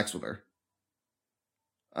then had sex with her.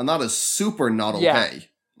 And that is super not okay.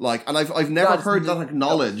 And I've never heard that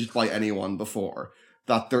acknowledged by anyone before,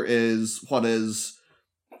 that there is what is,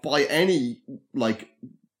 by any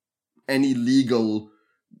legal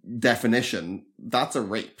definition, that's a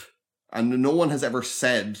rape. And no one has ever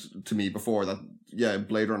said to me before that,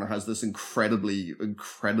 Blade Runner has this incredibly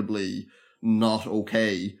not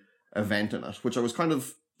okay event in it, which I was kind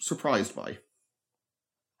of surprised by.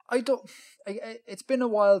 It's been a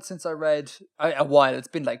while since I read, it's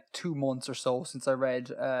been 2 months or so since I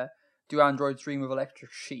read Do Androids Dream of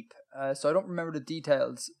Electric Sheep? So I don't remember the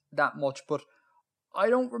details that much, but I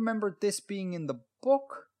don't remember this being in the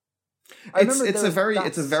book. It's a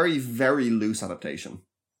very, very loose adaptation.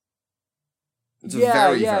 It's a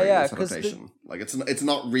very loose adaptation. It's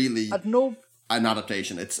not really an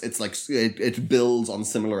adaptation. It builds on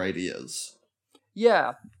similar ideas.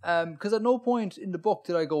 Yeah, because at no point in the book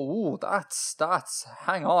did I go, "Ooh, that's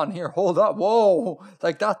hang on here, hold up, whoa!"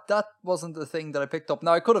 That wasn't the thing that I picked up.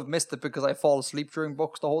 Now I could have missed it because I fall asleep during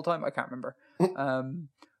books the whole time. I can't remember.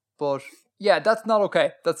 But yeah, that's not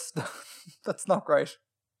okay. That's not great.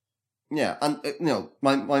 Yeah, and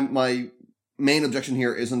my main objection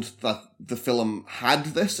here isn't that the film had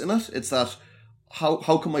this in it. It's that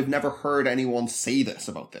how come I've never heard anyone say this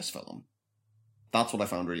about this film? That's what I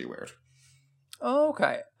found really weird.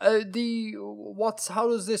 Okay. How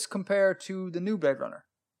does this compare to the new Blade Runner?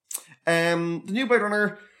 The new Blade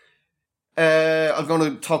Runner, I'm going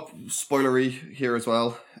to talk spoilery here as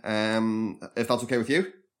well. If that's okay with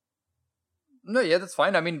you. No, yeah, that's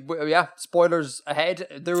fine. Spoilers ahead.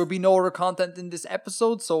 There will be no other content in this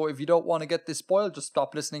episode, so if you don't want to get this spoiled, just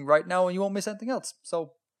stop listening right now and you won't miss anything else.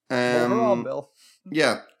 So, over on, Bill.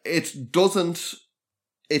 Yeah, it doesn't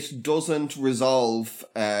resolve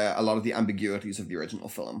a lot of the ambiguities of the original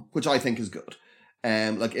film, which I think is good.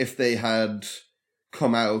 If they had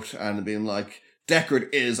come out and been like,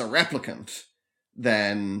 Deckard is a replicant,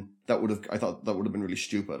 then I thought that would have been really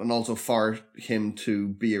stupid. And also for him to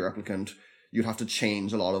be a replicant, you'd have to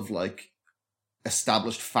change a lot of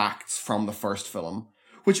established facts from the first film,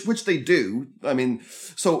 which they do.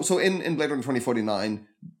 So in Blade Runner 2049,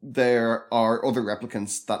 there are other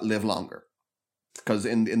replicants that live longer. Because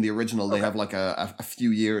in the original, they have a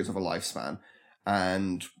few years of a lifespan.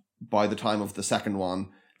 And by the time of the second one,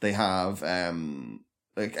 they have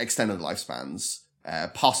extended lifespans.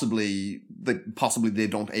 Possibly they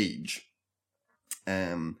don't age.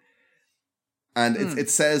 And it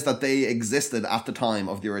says that they existed at the time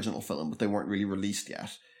of the original film, but they weren't really released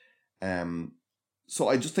yet. So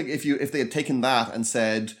I just think if they had taken that and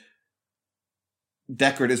said,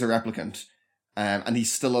 Deckard is a replicant, and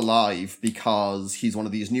he's still alive because he's one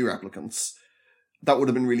of these new replicants, that would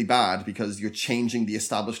have been really bad, because you're changing the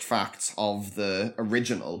established facts of the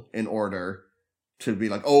original in order to be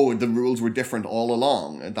like, oh, the rules were different all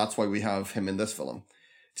along, and that's why we have him in this film.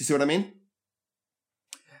 Do you see what I mean?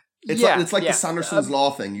 It's like the Sanderson's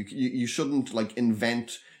Law thing. You shouldn't like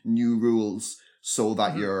invent new rules so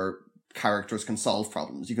that your characters can solve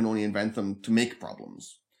problems. You can only invent them to make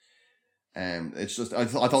problems. It's just I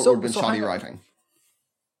thought it would have been shoddy writing.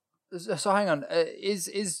 So hang on,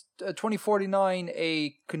 is 2049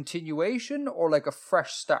 a continuation or like a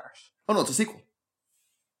fresh start? Oh no, it's a sequel.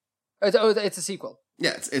 It's a sequel.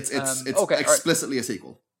 Yeah, it's explicitly a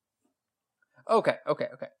sequel. Okay.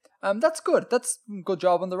 That's good. That's a good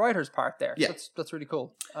job on the writer's part there. Yeah. That's really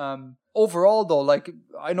cool. Overall though, like,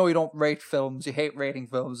 I know you don't rate films, you hate rating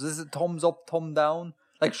films. Is it thumbs up, thumb down?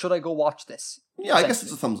 Like, should I go watch this? Yeah, I guess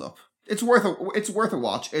it's a thumbs up. It's worth a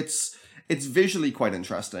watch. It's visually quite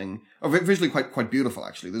interesting. Or visually quite beautiful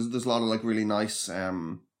actually. There's a lot of like really nice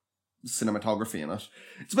cinematography in it.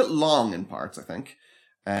 It's a bit long in parts, I think.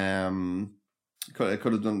 It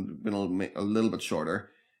could have been a little bit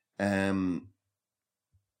shorter.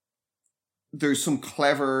 There's some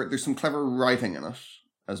clever writing in it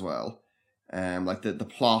as well. Like the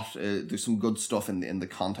plot, there's some good stuff in the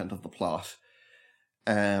content of the plot.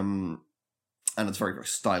 And it's very, very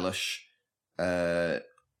stylish.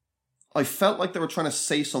 I felt like they were trying to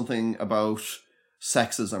say something about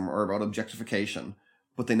sexism or about objectification,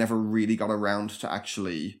 but they never really got around to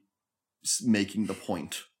actually making the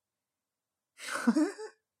point.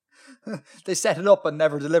 They set it up and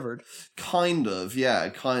never delivered. Kind of, yeah.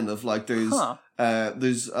 Kind of like there's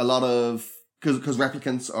a lot of because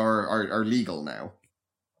replicants are legal now,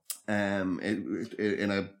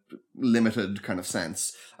 in a limited kind of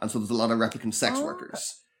sense, and so there's a lot of replicant sex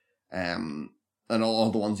workers, and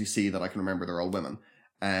all the ones you see that I can remember, they're all women,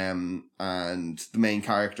 and the main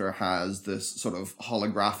character has this sort of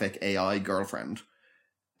holographic AI girlfriend,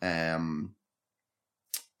 and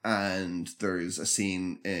there's a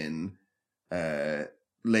scene in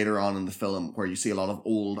later on in the film where you see a lot of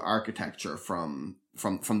old architecture from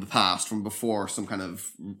the past, from before some kind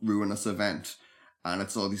of ruinous event, and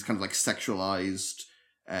it's all these kind of like sexualized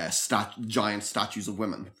giant statues of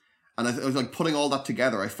women. And I was like putting all that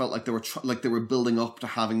together. I felt like they were building up to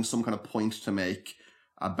having some kind of point to make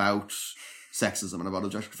about sexism and about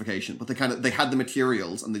objectification, but they had the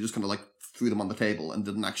materials and they just kind of like threw them on the table and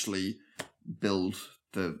didn't actually build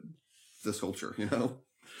the sculpture, you know?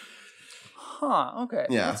 Okay.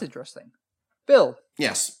 Yeah. That's interesting. Bill.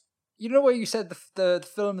 Yes. You know where you said the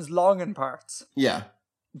film is long in parts? Yeah.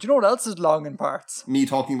 Do you know what else is long in parts? Me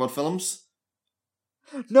talking about films?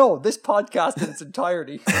 No, this podcast in its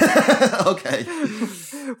entirety. Okay.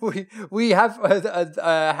 We have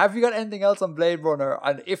you got anything else on Blade Runner?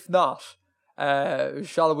 And if not,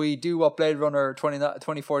 shall we do what Blade Runner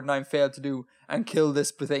 2049 failed to do and kill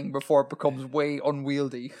this thing before it becomes way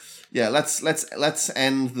unwieldy? Yeah, let's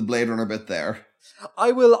end the Blade Runner bit there.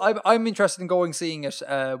 I'm interested in seeing it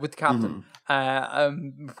with the captain.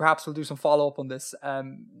 Perhaps we'll do some follow up on this.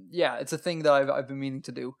 Yeah, it's a thing that I've been meaning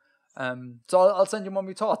to do. So I'll send you all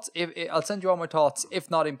my thoughts. I'll send you all my thoughts. If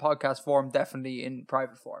not in podcast form, definitely in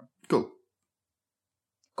private form. Cool.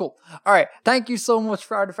 All right. Thank you so much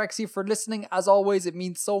for Artifexia for listening. As always, it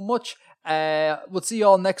means so much. We'll see you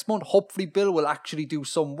all next month. Hopefully, Bill will actually do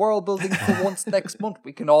some world building for once next month.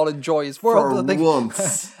 We can all enjoy his world building. For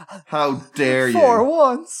once. How dare you? For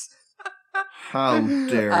once. How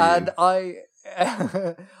dare you?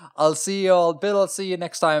 And I'll see you all. Bill, I'll see you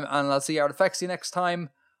next time. And I'll see Artifexia next time.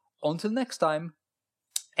 Until next time,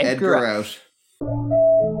 Edgar out.